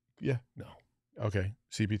 Yeah. No. Okay.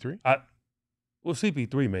 CP3? Well,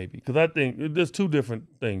 CP3 maybe, because I think there's two different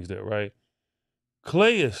things there, right?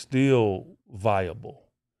 Clay is still viable.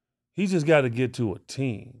 He's just got to get to a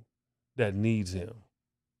team that needs him,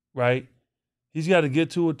 right? He's got to get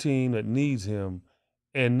to a team that needs him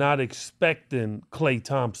and not expecting Klay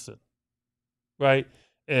Thompson, right?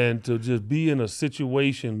 And to just be in a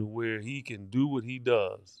situation where he can do what he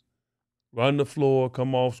does, run the floor,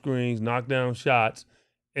 come off screens, knock down shots,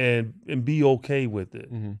 and be okay with it,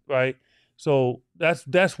 right? So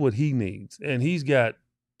that's what he needs. And he's got,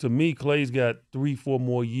 to me, Clay's got 3-4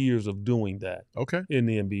 more years of doing that in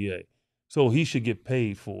the NBA. So he should get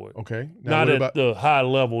paid for it. Okay. Now, not at the high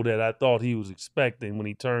level that I thought he was expecting when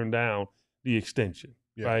he turned down the extension,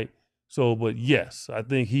 right? So, but yes, I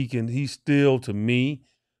think he's still, to me,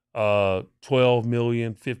 12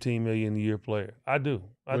 million, 15 million a year player. I do.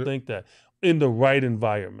 I think that in the right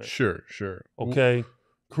environment. Sure. Okay.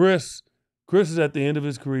 Chris is at the end of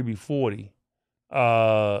his career, be 40.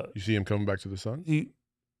 You see him coming back to the Suns?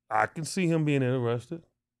 I can see him being interested.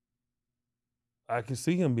 I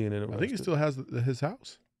think he still has his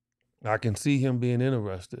house. I can see him being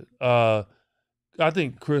interested. I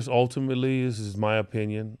think Chris ultimately, this is my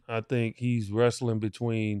opinion, I think he's wrestling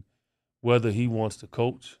between whether he wants to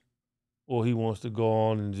coach or he wants to go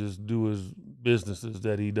on and just do his businesses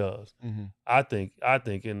that he does. Mm-hmm. I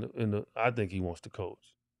think he wants to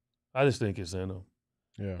coach. I just think it's in him.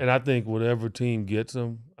 Yeah. And I think whatever team gets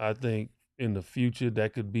him, I think in the future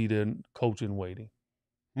that could be their coach in waiting.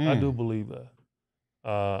 I do believe that.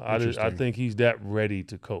 I think he's that ready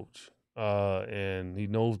to coach. And he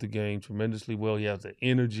knows the game tremendously well. He has the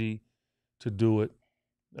energy to do it.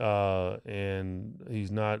 And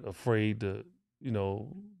he's not afraid to,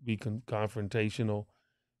 be confrontational.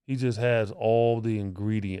 He just has all the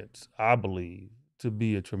ingredients, I believe, to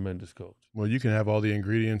be a tremendous coach. Well, you can have all the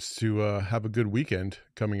ingredients to have a good weekend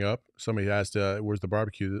coming up. Somebody asked, where's the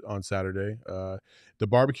barbecue on Saturday? The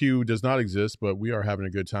barbecue does not exist, but we are having a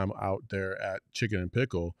good time out there at Chicken and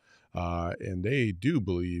Pickle. And I do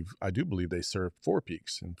believe they serve Four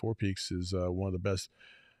Peaks, and Four Peaks is one of the best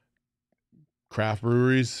craft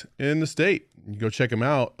breweries in the state. You go check them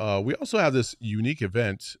out. We also have this unique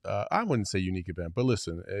event. I wouldn't say unique event, but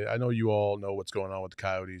listen, I know you all know what's going on with the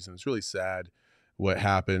Coyotes, and it's really sad what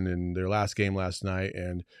happened in their last game last night.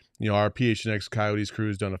 And, our PHNX Coyotes crew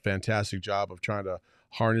has done a fantastic job of trying to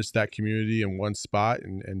harness that community in one spot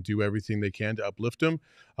and do everything they can to uplift them.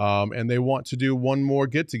 And they want to do one more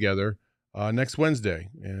get-together next Wednesday,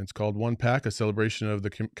 and it's called One Pack, a celebration of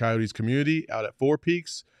the Coyotes community out at Four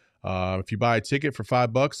Peaks. If you buy a ticket for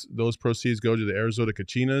 $5, those proceeds go to the Arizona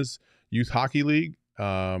Cachinas Youth Hockey League.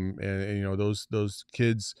 And those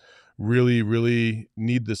kids really, really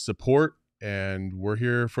need the support, and we're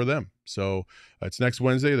here for them. So it's next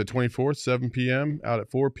Wednesday, the 24th, 7 p.m. out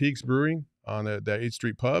at Four Peaks Brewing on the 8th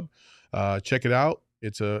Street Pub. Check it out.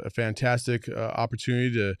 It's a fantastic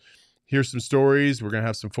opportunity to hear some stories. We're going to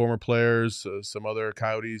have some former players, some other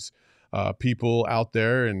Coyotes people out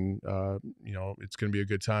there, and it's going to be a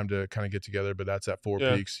good time to kind of get together. But that's at Four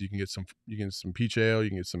Peaks. You can get some peach ale, you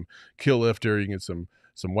can get some Kill Lifter, you can get some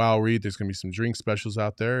Wow Reed. There's going to be some drink specials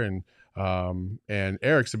out there, and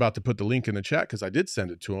Eric's about to put the link in the chat because I did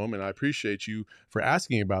send it to him, and I appreciate you for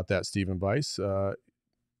asking about that, Stephen Weiss.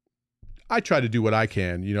 I try to do what I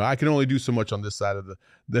can. I can only do so much on this side of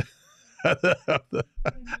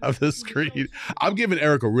the screen. I'm giving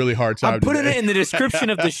Eric a really hard time. I'm putting it in the description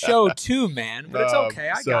of the show too, man. But it's okay.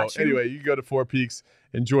 I got you. Anyway, you can go to Four Peaks,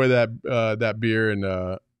 enjoy that beer,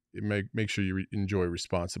 and make sure you enjoy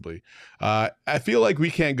responsibly. I feel like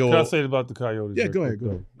we can't go. Can I say it about the Coyotes? Yeah, go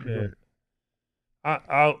ahead.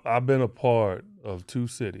 I've been a part of two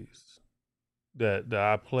cities that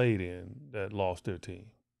I played in that lost their team.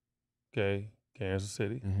 Okay, Kansas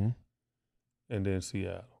City, and then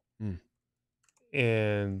Seattle.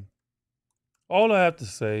 And all I have to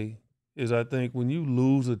say is I think when you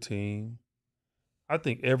lose a team, I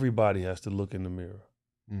think everybody has to look in the mirror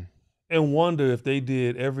and wonder if they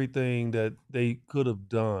did everything that they could have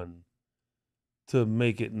done to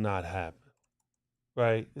make it not happen,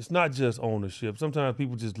 right? It's not just ownership. Sometimes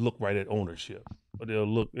people just look right at ownership, or they'll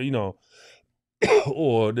look,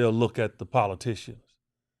 or they'll look at the politicians.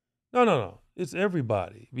 No. It's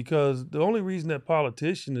everybody, because the only reason that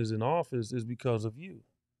politician is in office is because of you.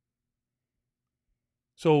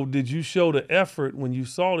 So did you show the effort when you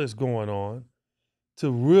saw this going on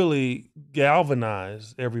to really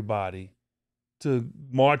galvanize everybody to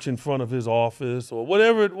march in front of his office or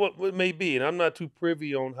whatever it may be? And I'm not too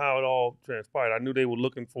privy on how it all transpired. I knew they were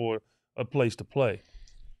looking for a place to play.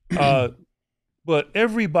 But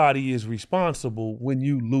everybody is responsible when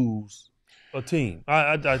you lose a team.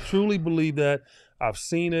 I truly believe that. I've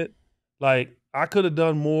seen it. Like, I could have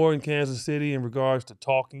done more in Kansas City in regards to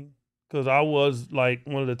talking, because I was like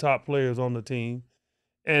one of the top players on the team,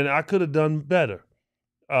 and I could have done better.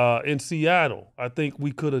 In Seattle, I think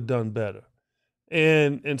we could have done better.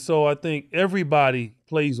 And so I think everybody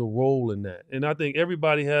plays a role in that. And I think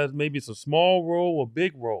everybody has, maybe it's a small role or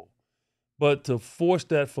big role, but to force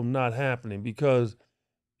that from not happening, because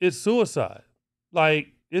it's suicide. Like,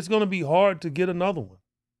 it's going to be hard to get another one,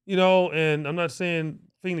 and I'm not saying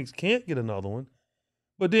Phoenix can't get another one,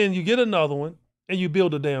 but then you get another one and you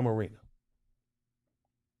build a damn arena.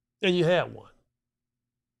 And you had one.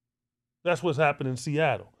 That's what's happened in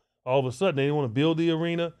Seattle. All of a sudden, they didn't want to build the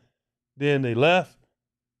arena. Then they left.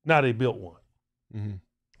 Now they built one.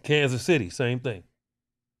 Kansas City, same thing.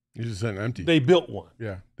 You just sitting empty. They built one.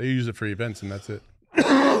 Yeah, they use it for events, and that's it.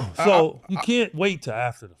 So you can't wait till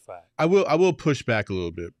after the fact. I will push back a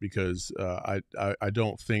little bit, because I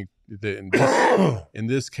don't think that in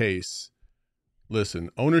this case, listen,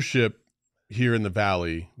 ownership here in the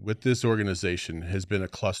Valley with this organization has been a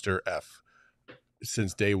cluster F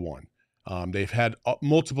since day one. They've had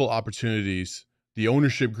multiple opportunities. The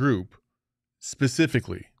ownership group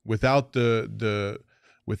specifically, without the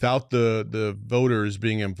voters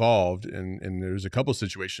being involved, and there's a couple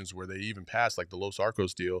situations where they even passed, like the Los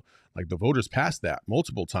Arcos deal, like the voters passed that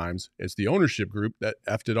multiple times. It's the ownership group that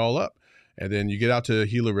effed it all up. And then you get out to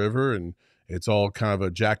Gila River, and it's all kind of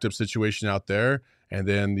a jacked up situation out there. And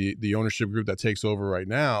then the ownership group that takes over right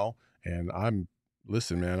now, and I'm just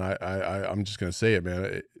going to say it,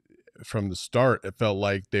 man. From the start, it felt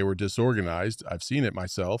like they were disorganized. I've seen it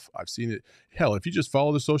myself. I've seen it. Hell, if you just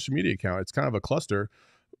follow the social media account, it's kind of a cluster.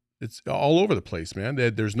 It's all over the place, man.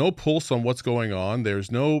 There's no pulse on what's going on. There's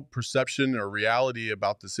no perception or reality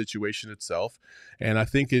about the situation itself. And I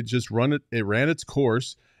think it just ran its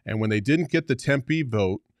course. And when they didn't get the Tempe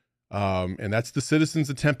vote, And that's the citizens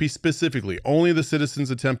of Tempe specifically. Only the citizens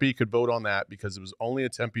of Tempe could vote on that because it was only a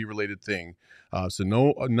Tempe-related thing. So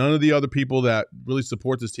none of the other people that really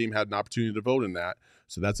support this team had an opportunity to vote in that.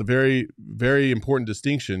 So that's a very, very important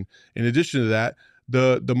distinction. In addition to that,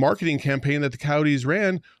 the marketing campaign that the Coyotes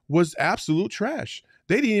ran was absolute trash.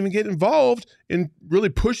 They didn't even get involved in really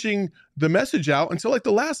pushing the message out until like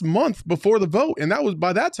the last month before the vote. And that was,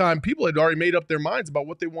 by that time, people had already made up their minds about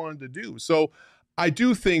what they wanted to do. So I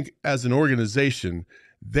do think as an organization,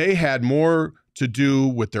 they had more to do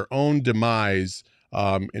with their own demise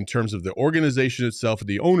in terms of the organization itself,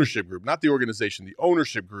 the ownership group, not the organization, the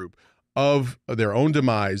ownership group of their own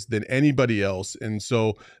demise than anybody else. And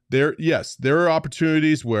so there are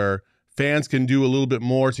opportunities where fans can do a little bit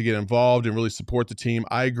more to get involved and really support the team.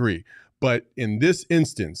 I agree. But in this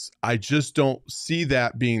instance, I just don't see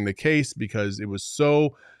that being the case because it was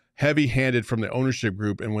so heavy-handed from the ownership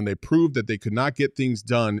group. And when they proved that they could not get things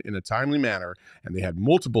done in a timely manner, and they had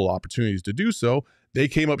multiple opportunities to do so, they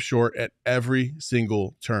came up short at every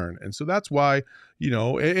single turn. And so that's why,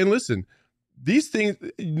 and listen, these things,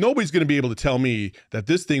 nobody's going to be able to tell me that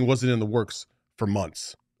this thing wasn't in the works for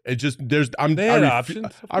months. It just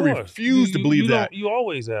I refuse to believe that. You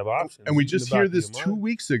always have options. And we just hear this 2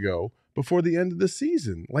 weeks ago before the end of the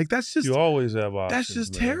season. Like that's just you always have options. That's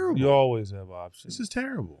just terrible. You always have options. This is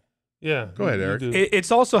terrible. Yeah. Go ahead, Eric. It's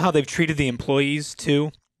also how they've treated the employees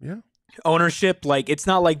too. Yeah. Ownership, like it's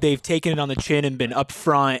not like they've taken it on the chin and been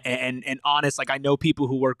upfront and honest. Like I know people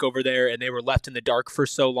who work over there and they were left in the dark for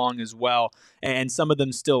so long as well, and some of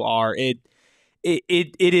them still are.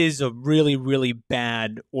 It is a really, really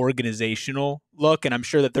bad organizational look, and I'm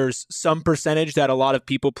sure that there's some percentage that a lot of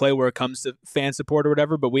people play where it comes to fan support or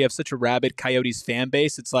whatever, but we have such a rabid Coyotes fan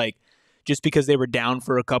base. It's like just because they were down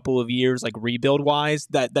for a couple of years, like rebuild-wise,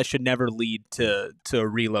 that should never lead to a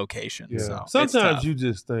relocation. Yeah. So sometimes you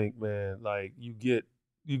just think, man, like you get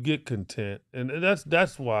content, and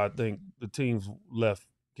that's why I think the teams left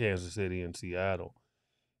Kansas City and Seattle.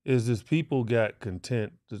 Is this people got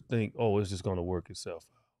content to think, oh, it's just going to work itself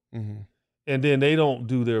out. Mm-hmm. And then they don't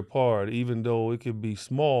do their part, even though it could be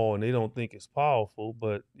small and they don't think it's powerful.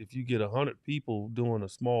 But if you get 100 people doing a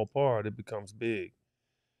small part, it becomes big.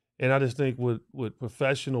 And I just think with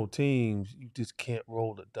professional teams, you just can't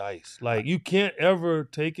roll the dice. Like you can't ever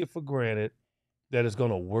take it for granted that it's going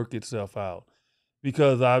to work itself out,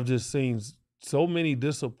 because I've just seen so many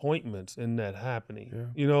disappointments in that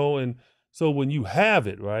happening, and so when you have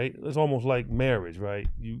it, right, it's almost like marriage, right?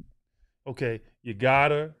 You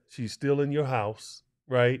got her. She's still in your house,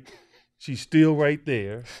 right? She's still right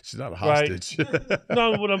there. She's not a hostage. Right?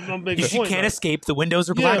 No, but I'm making a point. She can't escape. The windows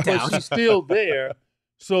are blacked out. But she's still there.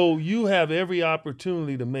 So you have every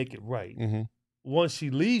opportunity to make it right. Mm-hmm. Once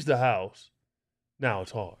she leaves the house, now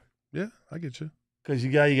it's hard. Yeah, I get you. Because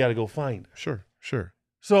you got to go find her. Sure.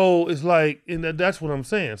 So it's like, and that's what I'm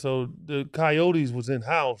saying. So the Coyotes was in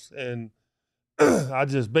house, and I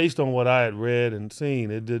just, based on what I had read and seen,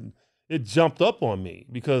 it jumped up on me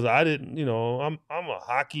because I didn't, I'm a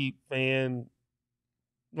hockey fan,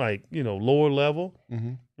 like, lower level.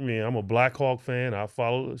 Mm-hmm. I mean, I'm a Blackhawk fan. I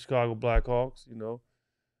follow the Chicago Blackhawks,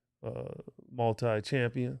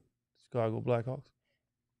 multi-champion Chicago Blackhawks.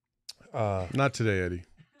 Not today, Eddie.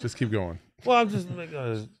 Just keep going. Well, I'm just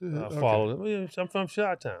follow them. Yeah, I'm from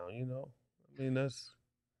Chi-Town, I mean,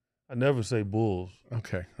 I never say Bulls.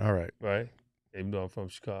 Okay, all right. Right? Even though I'm from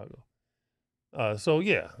Chicago. So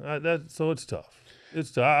it's tough.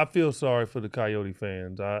 It's tough. I feel sorry for the Coyote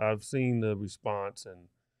fans. I've seen the response and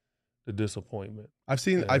the disappointment. I've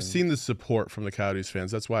seen the support from the Coyotes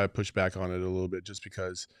fans. That's why I push back on it a little bit, just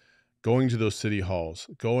because going to those city halls,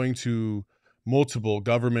 going to multiple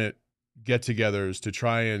government get-togethers to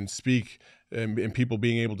try and speak, and people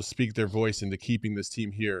being able to speak their voice into keeping this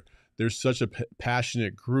team here. There's such a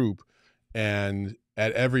passionate group, and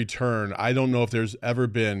at every turn, I don't know if there's ever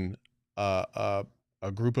been a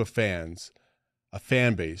group of fans, a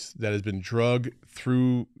fan base that has been drugged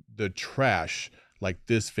through the trash like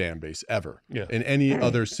this fan base ever. Yeah. In any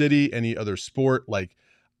other city, any other sport. Like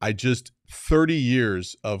 30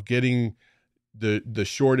 years of getting the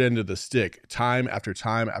short end of the stick time after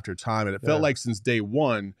time after time. And it felt like since day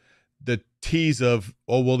one, the tease of,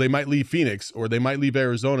 oh, well, they might leave Phoenix or they might leave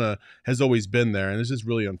Arizona has always been there. And it's just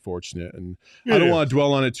really unfortunate. And I don't want to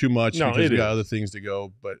dwell on it too much because we got other things to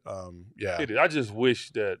go. But, yeah. It is. I just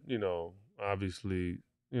wish that, obviously,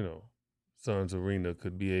 Suns Arena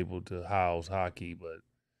could be able to house hockey, but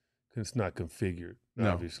it's not configured,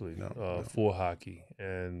 obviously, for hockey.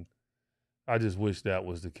 And I just wish that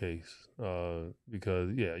was the case because,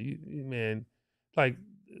 man, like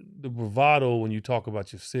the bravado when you talk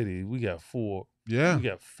about your city. We got 4. Yeah. We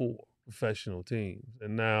got 4 professional teams,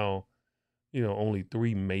 and now, only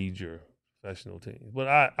 3 major professional teams. But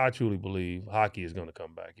I truly believe hockey is going to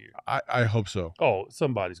come back here. I hope so. Oh,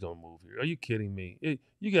 somebody's going to move here. Are you kidding me?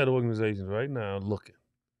 You got organizations right now looking.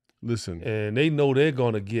 Listen. And they know they're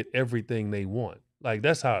going to get everything they want. Like,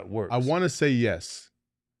 that's how it works. I want to say yes,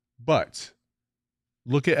 but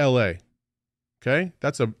look at LA. Okay?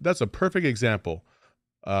 That's a perfect example.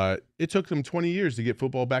 It took them 20 years to get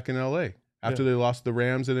football back in LA after they lost the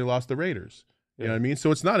Rams and they lost the Raiders. You know what I mean? So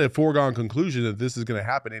it's not a foregone conclusion that this is going to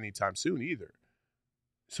happen anytime soon either.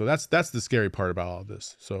 So that's the scary part about all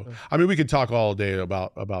this. So I mean, we could talk all day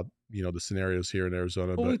about the scenarios here in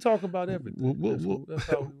Arizona. But we talk about everything. That's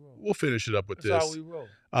how we roll. We'll finish it up with That's this. how we roll.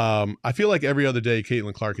 I feel like every other day,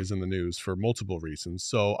 Caitlin Clark is in the news for multiple reasons.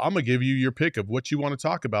 So I'm gonna give you your pick of what you want to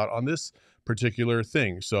talk about on this particular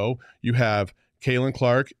thing. So you have Caitlin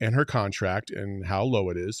Clark and her contract and how low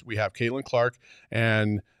it is. We have Caitlin Clark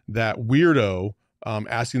and that weirdo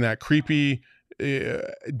asking that creepy,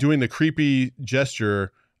 doing the creepy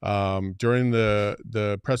gesture during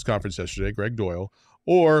the press conference yesterday, Greg Doyle.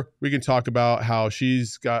 Or we can talk about how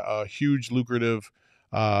she's got a huge lucrative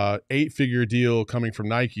 8-figure deal coming from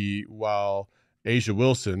Nike, while A'ja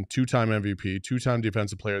Wilson, 2-time MVP, 2-time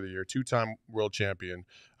Defensive Player of the Year, 2-time world champion,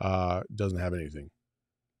 doesn't have anything.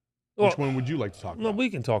 Which one would you like to talk about? No, we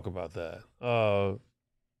can talk about that.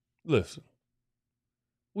 Listen,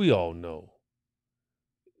 we all know.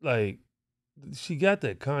 Like, she got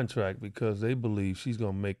that contract because they believe she's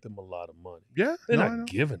going to make them a lot of money. Yeah. They're not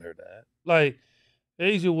giving her that. Like,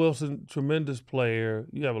 A'ja Wilson, tremendous player.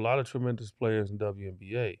 You have a lot of tremendous players in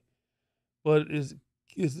WNBA. But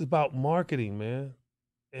it's about marketing, man.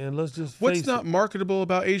 And let's just face What's not marketable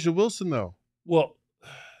about A'ja Wilson, though? Well,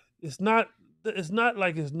 it's not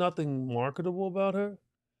like it's nothing marketable about her.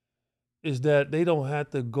 It's that they don't have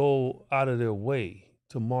to go out of their way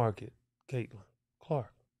to market Caitlin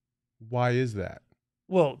Clark. Why is that?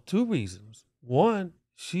 Well, 2 reasons. One,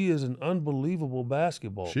 she is an unbelievable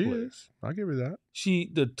basketball player. She is. I'll give her that.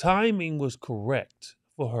 The timing was correct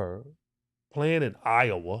for her playing in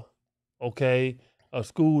Iowa, okay? A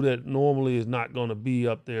school that normally is not going to be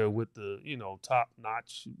up there with the,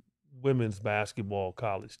 top-notch women's basketball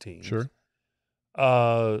college teams. Sure.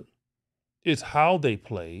 It's how they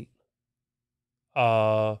played.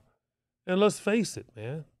 And let's face it,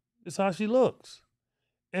 man. It's how she looks.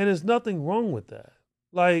 And there's nothing wrong with that.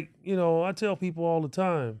 Like, I tell people all the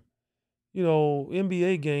time,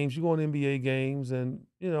 NBA games, you go on NBA games and,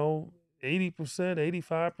 80%,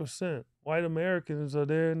 85% white Americans are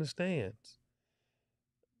there in the stands.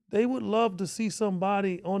 They would love to see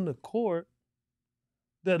somebody on the court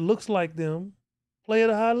that looks like them play at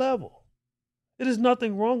a high level. It is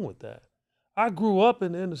nothing wrong with that. I grew up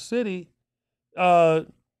in the inner city,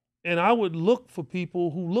 and I would look for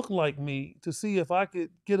people who look like me to see if I could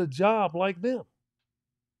get a job like them.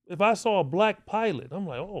 If I saw a black pilot, I'm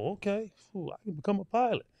like, oh, okay, I can become a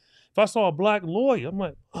pilot. If I saw a black lawyer, I'm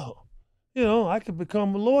like, oh, I could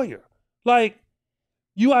become a lawyer. Like,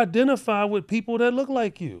 you identify with people that look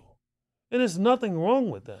like you. And there's nothing wrong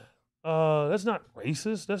with that. That's not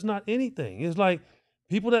racist. That's not anything. It's like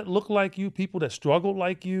people that look like you, people that struggle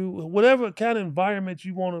like you, whatever kind of environment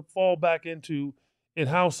you want to fall back into and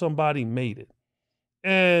how somebody made it.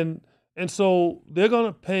 And so they're going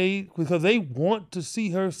to pay because they want to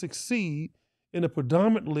see her succeed in a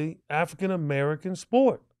predominantly African-American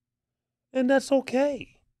sport. And that's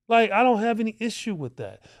okay. Like, I don't have any issue with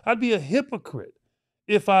that. I'd be a hypocrite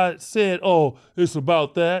if I said, oh, it's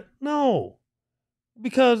about that. No,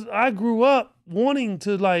 because I grew up wanting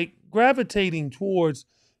to, gravitating towards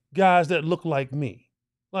guys that look like me.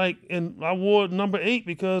 And I wore number 8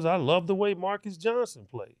 because I love the way Marcus Johnson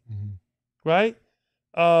played, right?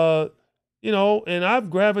 And I've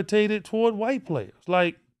gravitated toward white players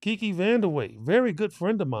like Kiki Vandeweghe, very good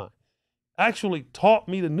friend of mine, actually taught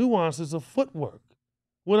me the nuances of footwork,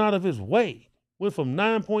 went out of his way, went from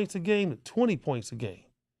 9 points a game to 20 points a game.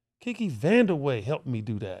 Kiki Vandeweghe helped me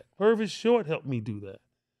do that. Purvis Short helped me do that.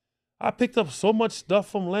 I picked up so much stuff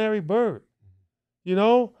from Larry Bird,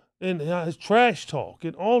 and his trash talk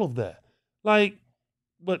and all of that.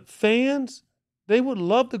 But fans, they would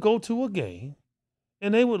love to go to a game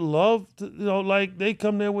and they would love to, they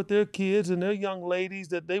come there with their kids and their young ladies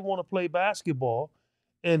that they want to play basketball,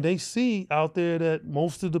 and they see out there that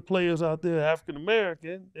most of the players out there are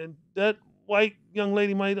African-American, and that white young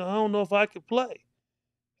lady might, I don't know if I could play.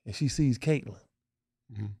 And she sees Caitlin.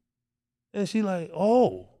 And she like,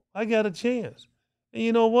 oh, I got a chance. And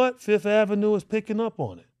you know what? Fifth Avenue is picking up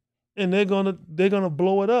on it. And they're gonna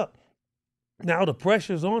blow it up. Now the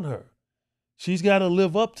pressure's on her. She's got to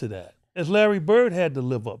live up to that, as Larry Bird had to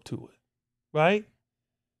live up to it, right?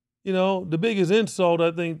 You know, the biggest insult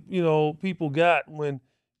I think, you know, people got when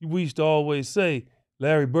we used to always say,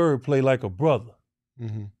 Larry Bird played like a brother.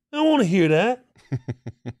 Mm-hmm. I don't want to hear that.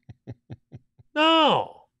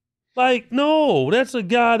 No. Like, no, that's a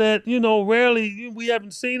guy that, you know, rarely, we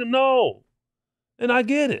haven't seen him. No. And I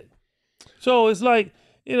get it. So it's like,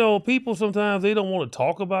 you know, people sometimes they don't want to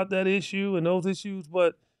talk about that issue and those issues,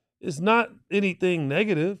 but it's not anything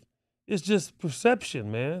negative. It's just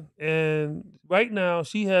perception, man. And right now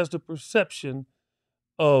she has the perception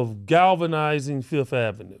of galvanizing Fifth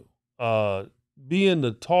Avenue, being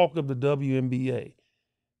the talk of the WNBA.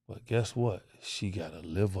 But guess what? She got to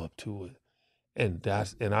live up to it. And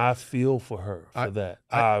I feel for her for that.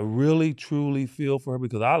 I really, truly feel for her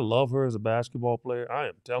because I love her as a basketball player. I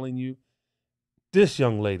am telling you, this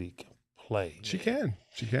young lady can play. She can.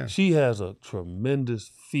 She can. She has a tremendous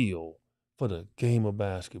feel for the game of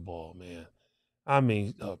basketball, man. I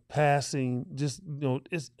mean, passing, just, you know,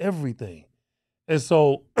 it's everything. And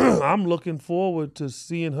so I'm looking forward to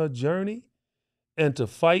seeing her journey and to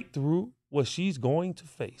fight through what she's going to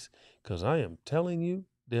face. Because I am telling you,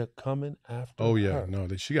 they're coming after her. Oh, yeah. No,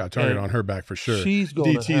 she got a target on her back for sure.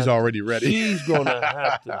 DT's already ready. She's going to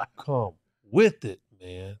have to come with it,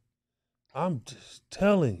 man. I'm just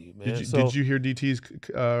telling you, man. Did you hear DT's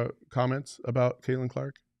comments about Caitlin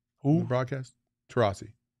Clark? Who? On the broadcast?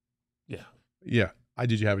 Taurasi. Yeah. Yeah.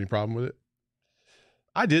 Did you have any problem with it?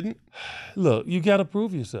 I didn't. Look, you got to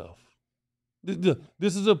prove yourself.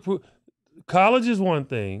 This is college is one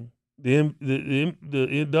thing. The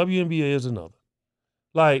WNBA is another.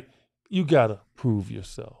 Like, you got to prove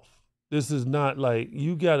yourself. This is not like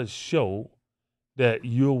you got to show that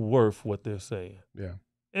you're worth what they're saying. Yeah.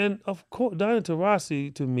 And of course, Diana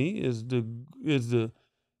Taurasi to me is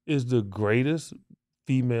the greatest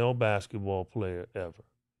female basketball player ever.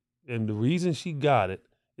 And the reason she got it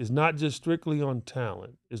is not just strictly on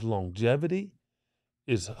talent. It's longevity.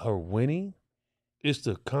 It's her winning. It's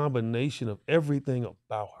the combination of everything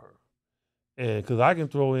about her. And because I can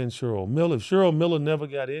throw in Cheryl Miller. If Cheryl Miller never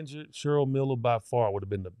got injured, Cheryl Miller by far would have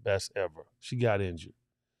been the best ever. She got injured.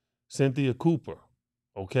 Cynthia Cooper,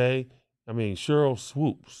 okay? I mean, Cheryl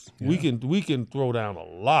Swoops. Yeah. We can throw down a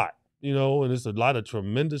lot, you know, and it's a lot of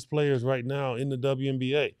tremendous players right now in the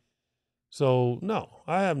WNBA. So, no,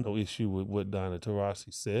 I have no issue with what Diana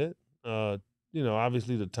Taurasi said. You know,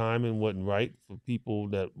 obviously the timing wasn't right for people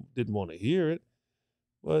that didn't want to hear it.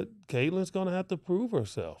 But Caitlin's going to have to prove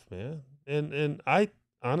herself, man. And I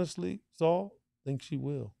honestly, Saul, think she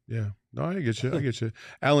will. Yeah. No, I get you. I get you.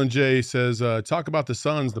 Alan J says, talk about the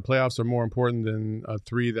Suns. The playoffs are more important than a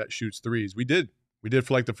three that shoots threes. We did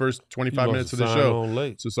for like the first 25 minutes of the show.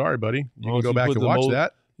 Late. So sorry, buddy. You can go back and watch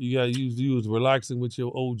that. You got you was relaxing with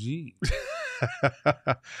your OG.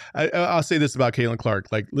 I'll say this about Caitlin Clark.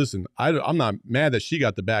 Like, listen, I'm not mad that she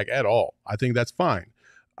got the bag at all. I think that's fine.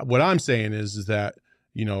 What I'm saying is that,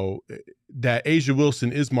 you know, that A'ja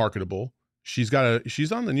Wilson is marketable. She's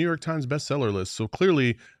on the New York Times bestseller list. So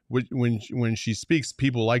clearly when she speaks,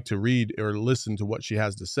 people like to read or listen to what she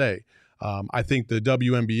has to say. I think the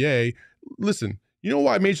WNBA, listen, you know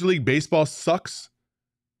why Major League Baseball sucks?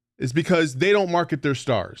 It's because they don't market their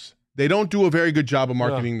stars. They don't do a very good job of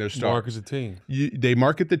marketing their stars. Market the team. They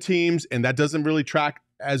market the teams, and that doesn't really track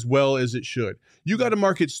as well as it should. You got to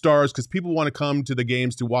market stars because people want to come to the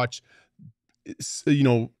games to watch, you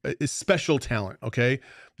know, special talent, okay?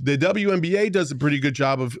 The WNBA does a pretty good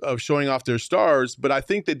job of showing off their stars, but I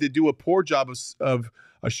think that they do a poor job of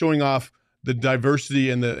showing off the diversity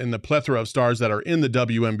and the plethora of stars that are in the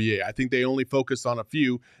WNBA. I think they only focus on a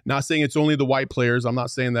few. Not saying it's only the white players. I'm not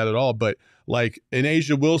saying that at all. But like an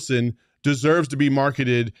A'ja Wilson deserves to be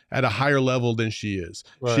marketed at a higher level than she is.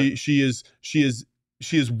 Right. She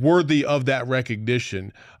is worthy of that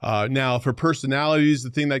recognition. Now, if her personality is the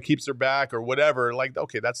thing that keeps her back or whatever, like,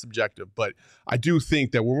 okay, that's subjective. But I do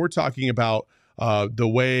think that when we're talking about the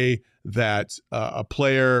way that a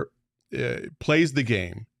player plays the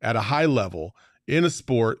game at a high level in a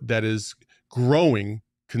sport that is growing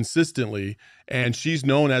consistently, and she's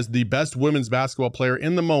known as the best women's basketball player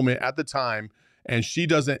in the moment at the time, and she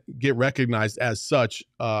doesn't get recognized as such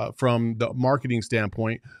from the marketing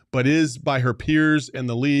standpoint, but is by her peers and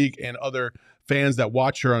the league and other fans that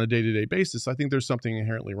watch her on a day-to-day basis, I think there's something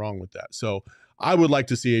inherently wrong with that. So I would like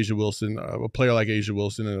to see A'ja Wilson, a player like A'ja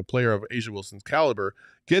Wilson and a player of A'ja Wilson's caliber,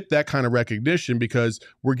 get that kind of recognition because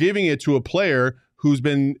we're giving it to a player who's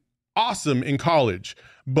been awesome in college,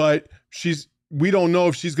 but she's we don't know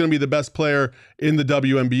if she's going to be the best player in the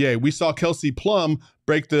WNBA. We saw Kelsey Plum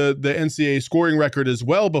break the NCAA scoring record as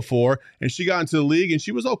well before, and she got into the league and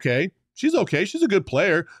she was okay. She's okay. She's a good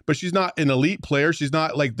player, but she's not an elite player. She's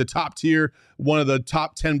not like the top tier, one of the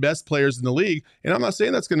top 10 best players in the league. And I'm not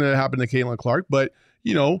saying that's going to happen to Caitlin Clark, but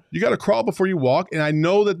you know, you got to crawl before you walk. And I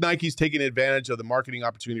know that Nike's taking advantage of the marketing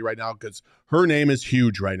opportunity right now because her name is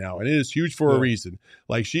huge right now. And it is huge for a reason.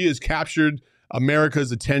 Like, she has captured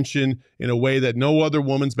America's attention in a way that no other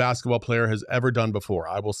women's basketball player has ever done before.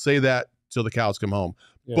 I will say that till the cows come home.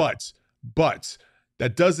 Yeah. But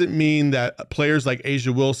that doesn't mean that players like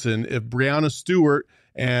A'ja Wilson, if Breanna Stewart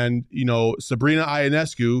and, you know, Sabrina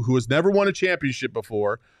Ionescu, who has never won a championship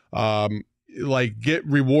before, like, get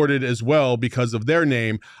rewarded as well because of their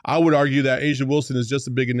name. I would argue that A'ja Wilson is just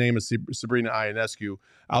as big a name as Sabrina Ionescu,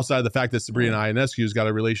 outside of the fact that Sabrina Ionescu has got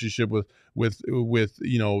a relationship with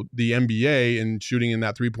you know, the NBA and shooting in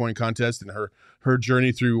that 3-point contest and her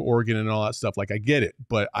journey through Oregon and all that stuff. Like, I get it,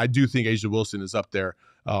 but I do think A'ja Wilson is up there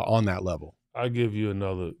on that level. I'll give you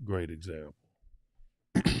another great example.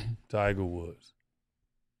 Tiger Woods.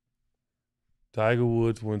 Tiger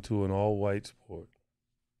Woods went to an all-white sport.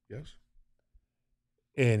 Yes.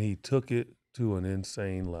 And he took it to an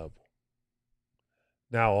insane level.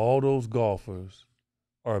 Now all those golfers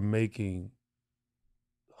are making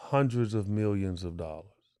hundreds of millions of dollars.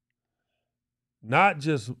 Not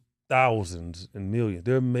just thousands and millions.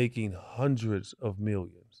 They're making hundreds of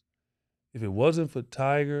millions. If it wasn't for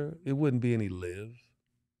Tiger, it wouldn't be any Live.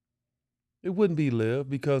 It wouldn't be Live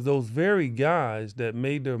because those very guys that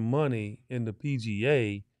made their money in the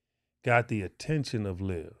PGA got the attention of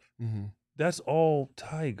Live. Mm-hmm. That's all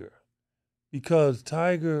Tiger, because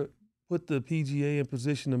Tiger put the PGA in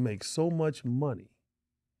position to make so much money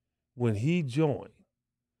when he joined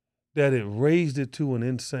that it raised it to an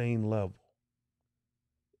insane level.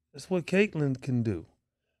 That's what Caitlin can do.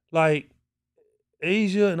 Like,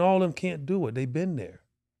 A'ja and all of them can't do it. They've been there.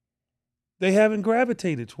 They haven't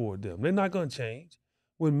gravitated toward them. They're not going to change.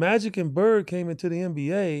 When Magic and Bird came into the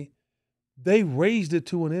NBA, they raised it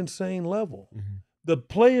to an insane level. Mm-hmm. The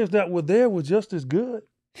players that were there were just as good,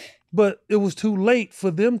 but it was too late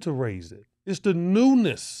for them to raise it. It's the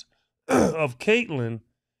newness of Caitlin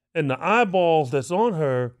and the eyeballs that's on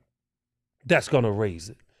her that's going to raise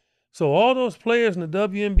it. So all those players in the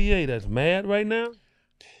WNBA that's mad right now,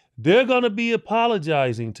 they're going to be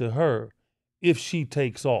apologizing to her if she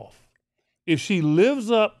takes off. If she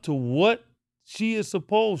lives up to what she is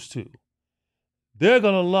supposed to, they're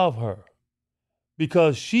going to love her.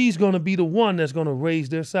 Because she's going to be the one that's going to raise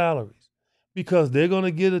their salaries, because they're going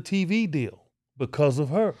to get a TV deal because of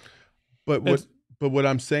her. But what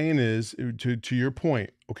I'm saying is, to your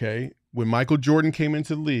point, okay, when Michael Jordan came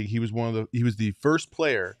into the league, he was the first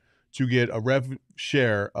player to get a rev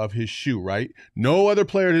share of his shoe, right? No other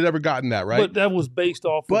player had ever gotten that, right? But that was based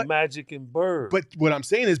off of Magic and Bird. But what I'm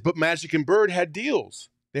saying is, Magic and Bird had deals.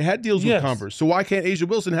 They had deals with Converse. So why can't A'ja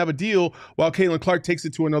Wilson have a deal while Caitlin Clark takes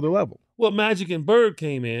it to another level? Well, Magic and Bird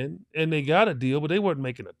came in and they got a deal, but they weren't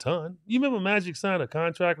making a ton. You remember Magic signed a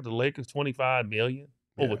contract with the Lakers, $25 million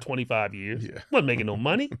over 25 years? Yeah. Wasn't making no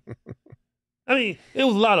money. I mean, it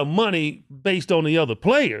was a lot of money based on the other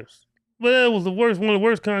players, but it was one of the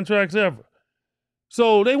worst contracts ever.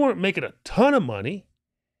 So they weren't making a ton of money.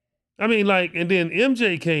 I mean, like, and then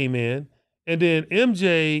MJ came in, and then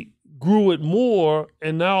MJ grew it more,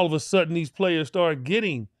 and now all of a sudden these players start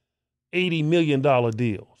getting $80 million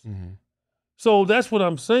deals. Mm-hmm. So that's what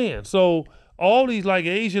I'm saying. So all these, like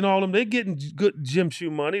A'ja and all of them, they're getting good gym shoe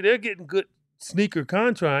money. They're getting good sneaker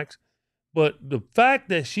contracts. But the fact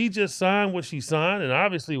that she just signed what she signed, and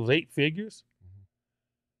obviously it was 8 figures,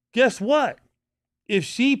 guess what? If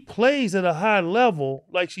she plays at a high level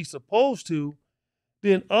like she's supposed to,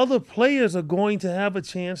 then other players are going to have a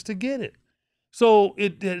chance to get it. So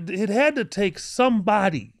it had to take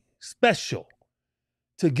somebody special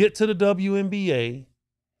to get to the WNBA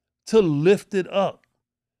to lift it up.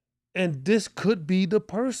 And this could be the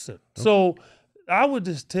person. Okay. So I would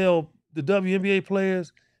just tell the WNBA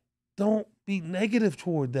players, don't be negative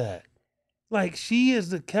toward that. Like, she is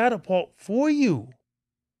the catapult for you.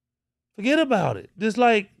 Forget about it. Just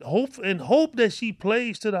like hope that she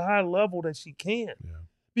plays to the high level that she can. Yeah.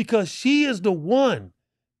 Because she is the one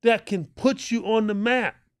that can put you on the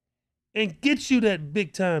map and get you that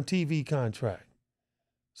big-time TV contract.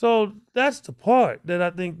 So that's the part that I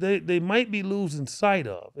think they might be losing sight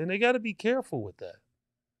of, and they got to be careful with that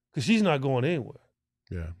because she's not going anywhere.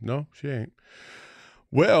 Yeah, no, she ain't.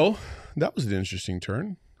 Well, that was an interesting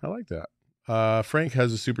turn. I like that. Frank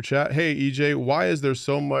has a super chat. Hey, EJ, why is there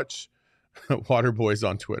so much water boys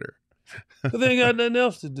on Twitter? Because they ain't got nothing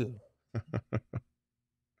else to do.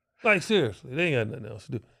 Like, seriously, they ain't got nothing else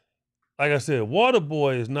to do. Like I said, water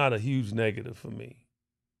boy is not a huge negative for me.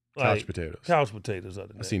 Like, Couch potatoes. Couch potatoes are the I've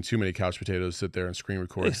negative. seen too many couch potatoes sit there and screen They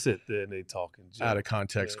record sit there and they talking junk. out of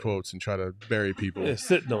context quotes and try to bury people. They're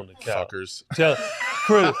sitting on the couch. Fuckers.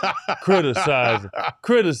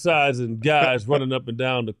 Criticizing guys running up and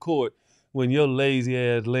down the court when your lazy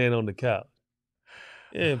ass laying on the couch.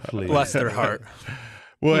 Yeah, please. Bless their heart.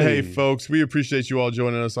 Well, hey, Please. folks, we appreciate you all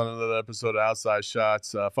joining us on another episode of Outside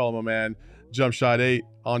Shots. Follow my man, JumpShot8,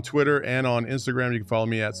 on Twitter and on Instagram. You can follow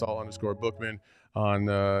me at Saul_Bookman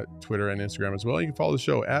on Twitter and Instagram as well. You can follow the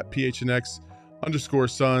show at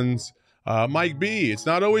PHNX_Suns. Mike B, it's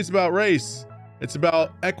not always about race. It's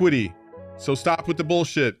about equity. So stop with the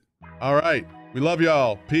bullshit. All right. We love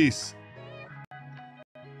y'all. Peace.